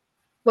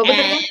 What was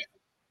it?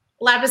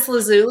 Lapis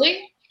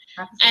lazuli.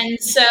 And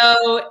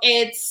so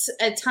it's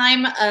a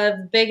time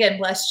of big and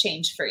blessed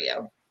change for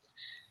you.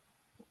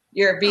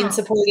 You're being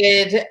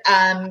supported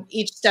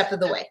each step of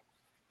the way.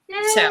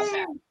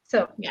 Yay.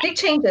 So big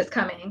changes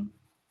coming.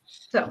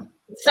 So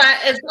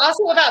it's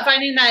also about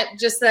finding that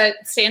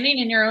standing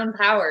in your own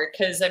power,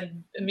 because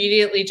I'm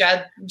immediately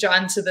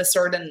drawn to the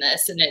sword in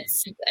this. And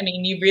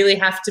you really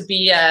have to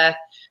be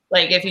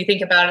if you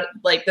think about it,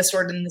 like the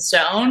sword in the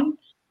stone,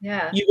 you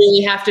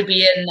really have to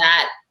be in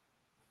that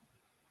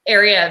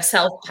area of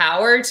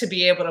self-power to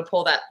be able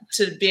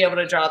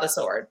to draw the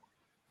sword.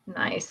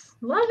 Nice.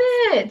 Love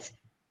it.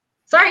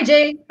 Sorry,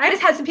 Jay. I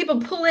just had some people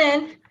pull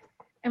in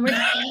and we're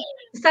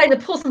deciding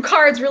to pull some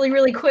cards really,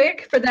 really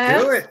quick for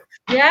them. Do it.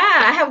 Yeah,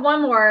 I have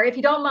one more. If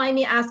you don't mind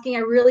me asking, I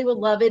really would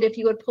love it if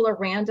you would pull a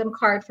random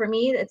card for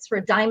me. It's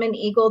for Diamond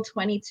Eagle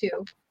 22.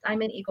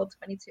 Diamond Eagle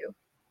 22.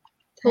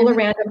 Pull a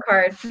random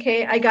card.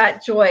 Okay, I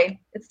got joy.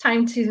 It's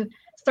time to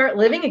start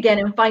living again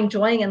and find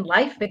joy in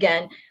life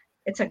again.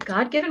 It's a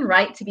God-given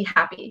right to be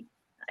happy.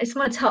 I just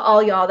want to tell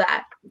all y'all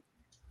that.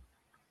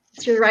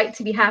 It's your right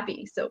to be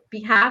happy. So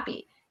be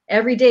happy.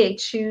 Every day,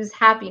 choose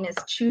happiness,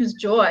 choose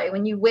joy.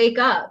 When you wake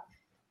up,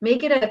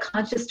 make it a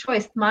conscious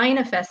choice.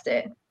 Manifest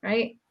it,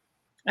 right?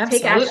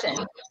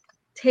 Absolutely.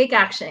 Take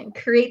action.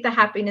 Create the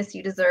happiness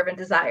you deserve and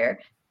desire.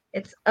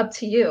 It's up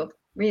to you,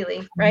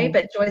 really, right?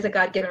 But joy is a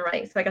God-given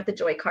right. So I got the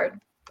joy card.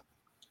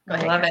 Go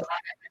ahead. I love it.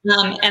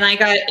 And I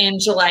got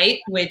Angelite,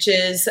 which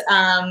is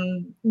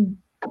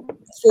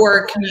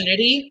for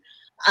community.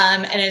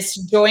 And it's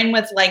join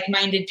with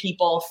like-minded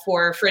people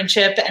for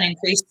friendship and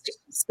increased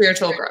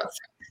spiritual growth.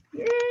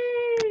 Yay!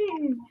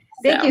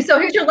 Thank you. So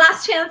here's your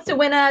last chance to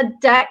win a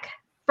deck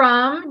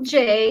from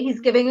Jay. He's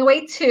giving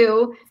away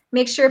 2.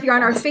 Make sure if you're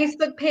on our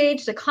Facebook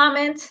page to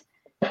comment,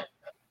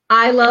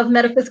 I love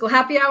Metaphysical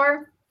Happy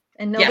Hour,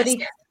 and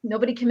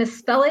nobody can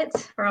misspell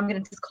it, or I'm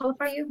going to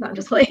disqualify you. No, I'm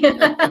just playing.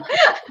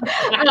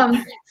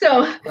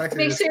 So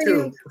make sure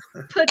you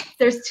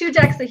there's 2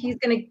 decks that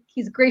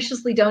he's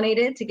graciously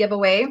donated to give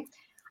away.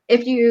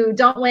 If you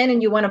don't win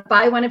and you want to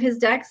buy one of his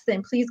decks,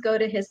 then please go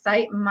to his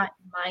site,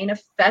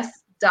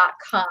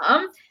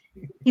 manifest.com.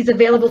 He's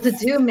available to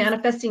do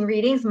manifesting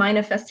readings.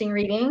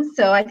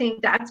 So I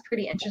think that's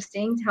pretty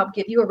interesting to help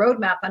give you a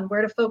roadmap on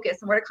where to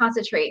focus and where to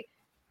concentrate.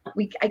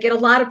 I get a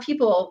lot of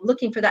people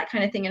looking for that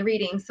kind of thing in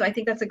readings. So I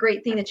think that's a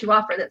great thing that you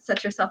offer that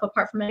sets yourself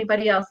apart from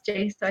anybody else,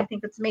 Jay. So I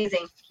think that's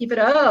amazing. Keep it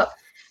up.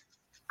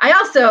 I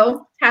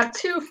also have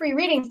 2 free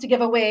readings to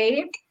give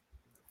away.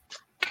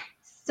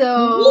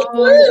 So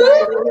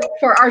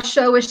for our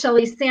show with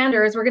Shelly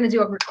Sanders, we're going to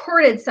do a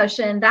recorded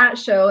session. That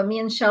show, and me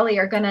and Shelly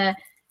are going to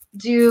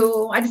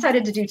I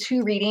decided to do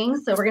 2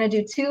 readings. So we're going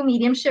to do 2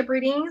 mediumship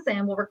readings,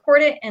 and we'll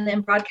record it and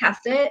then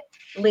broadcast it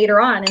later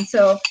on. And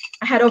so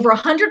I had over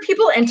 100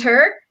 people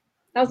enter.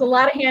 That was a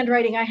lot of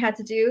handwriting I had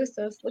to do.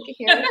 So let's look at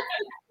here.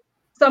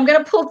 So I'm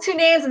going to pull 2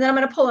 names, and then I'm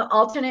going to pull an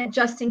alternate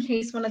just in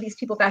case one of these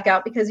people back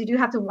out, because you do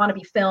have to want to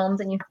be filmed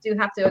and you do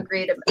have to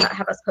agree to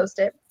have us post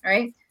it. All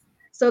right.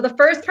 So the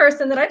first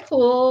person that I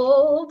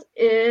pulled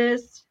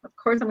is, of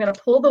course, I'm going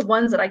to pull the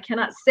ones that I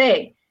cannot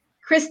say.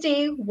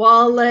 Christy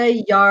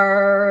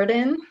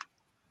Wallayarden.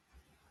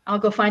 I'll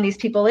go find these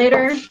people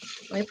later.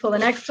 Let me pull the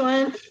next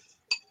one.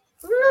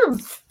 Woo.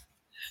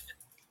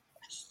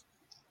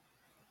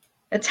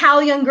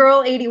 Italian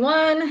Girl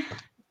 81.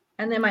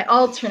 And then my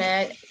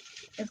alternate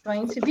is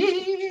going to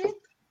be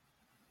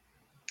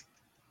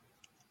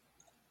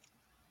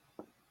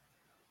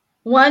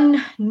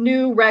One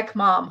New Wreck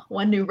Mom.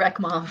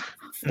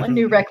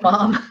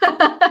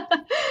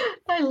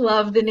 I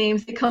love the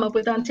names they come up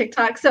with on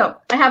TikTok. So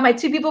I have my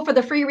 2 people for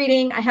the free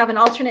reading. I have an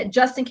alternate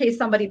just in case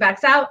somebody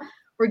backs out.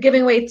 We're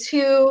giving away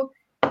 2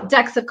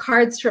 decks of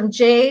cards from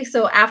Jay.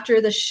 So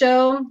after the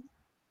show,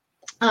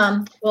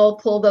 we'll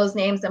pull those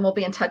names and we'll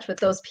be in touch with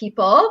those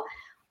people.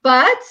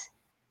 But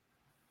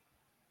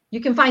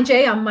you can find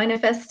Jay on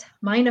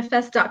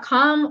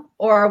manifest.com,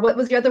 or what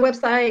was your other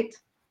website?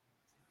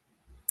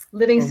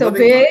 Living is so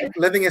big.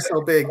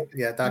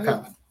 Yeah,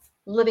 .com.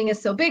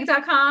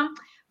 Livingissobig.com.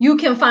 You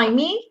can find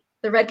me,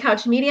 The Red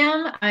Couch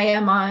Medium. I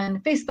am on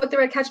Facebook, The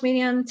Red Couch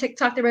Medium,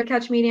 TikTok, The Red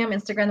Couch Medium,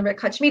 Instagram, The Red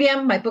Couch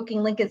Medium. My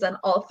booking link is on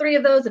all 3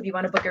 of those if you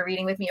want to book a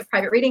reading with me, a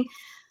private reading.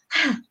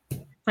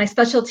 My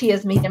specialty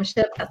is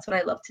mediumship. That's what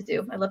I love to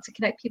do. I love to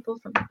connect people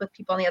with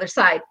people on the other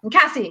side. And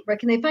Cassie, where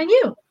can they find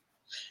you?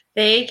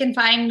 They can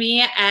find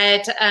me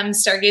at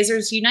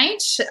Stargazers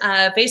Unite,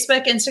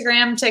 Facebook,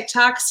 Instagram,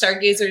 TikTok,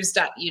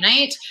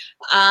 stargazers.unite.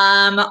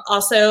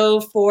 Also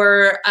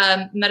for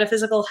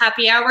Metaphysical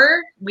Happy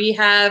Hour, we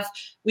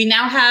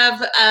now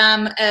have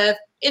an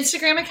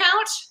Instagram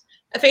account,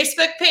 a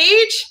Facebook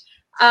page.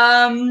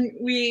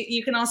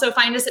 You can also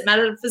find us at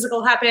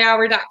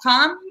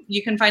metaphysicalhappyhour.com.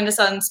 You can find us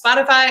on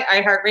Spotify,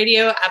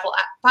 iHeartRadio, Apple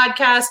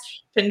Podcasts,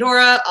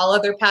 Pandora, all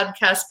other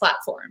podcast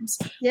platforms.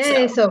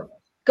 Yay. So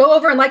go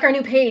over and like our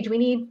new page. We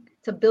need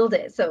to build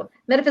it. So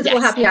Metaphysical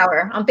Yes. Happy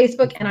Hour on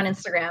Facebook and on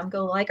Instagram.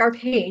 Go like our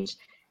page.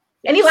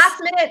 Any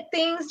last minute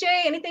things,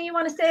 Jay? Anything you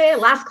want to say?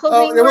 Last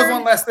closing Oh, there was word?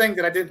 one last thing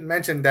that I didn't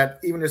mention, that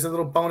even there's a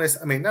little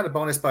bonus. I mean, not a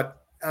bonus,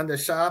 but on the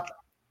shop,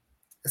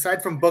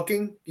 aside from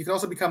booking, you can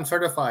also become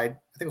certified.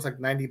 I think it was like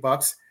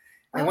 $90.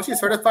 And once you're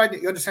certified,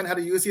 you understand how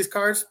to use these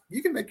cards,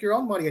 you can make your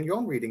own money in your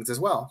own readings as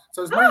well.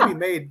 So there's money to be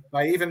made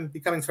by even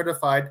becoming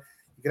certified.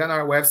 You get on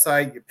our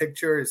website, your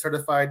picture is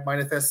certified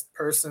manifest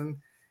person,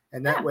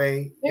 and that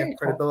way you have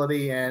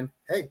credibility and,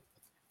 hey,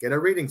 get a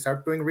reading.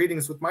 Start doing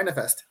readings with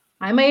Manifest.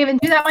 I may even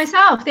do that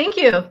myself. Thank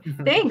you.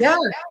 Thanks.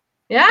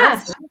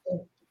 Yeah.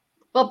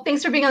 Well,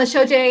 thanks for being on the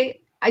show,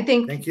 Jay. I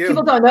think Thank you.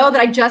 people don't know that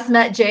I just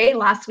met Jay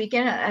last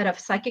weekend at a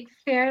psychic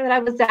fair that I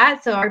was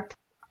at. So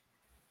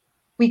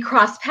we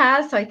crossed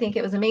paths. So I think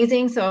it was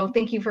amazing. So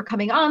thank you for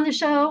coming on the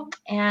show.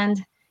 And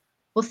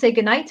we'll say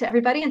goodnight to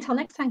everybody until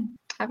next time.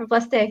 Have a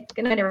blessed day.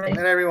 Good night, everybody.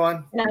 Good night,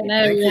 everyone. Good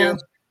night. Thank you.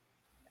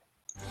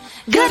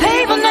 Good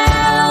people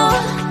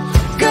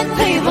now, good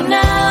people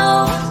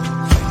now,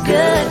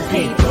 good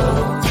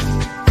people.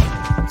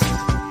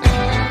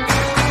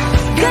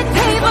 Good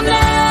people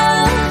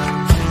now,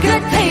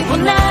 good people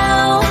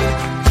now,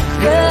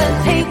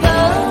 good people.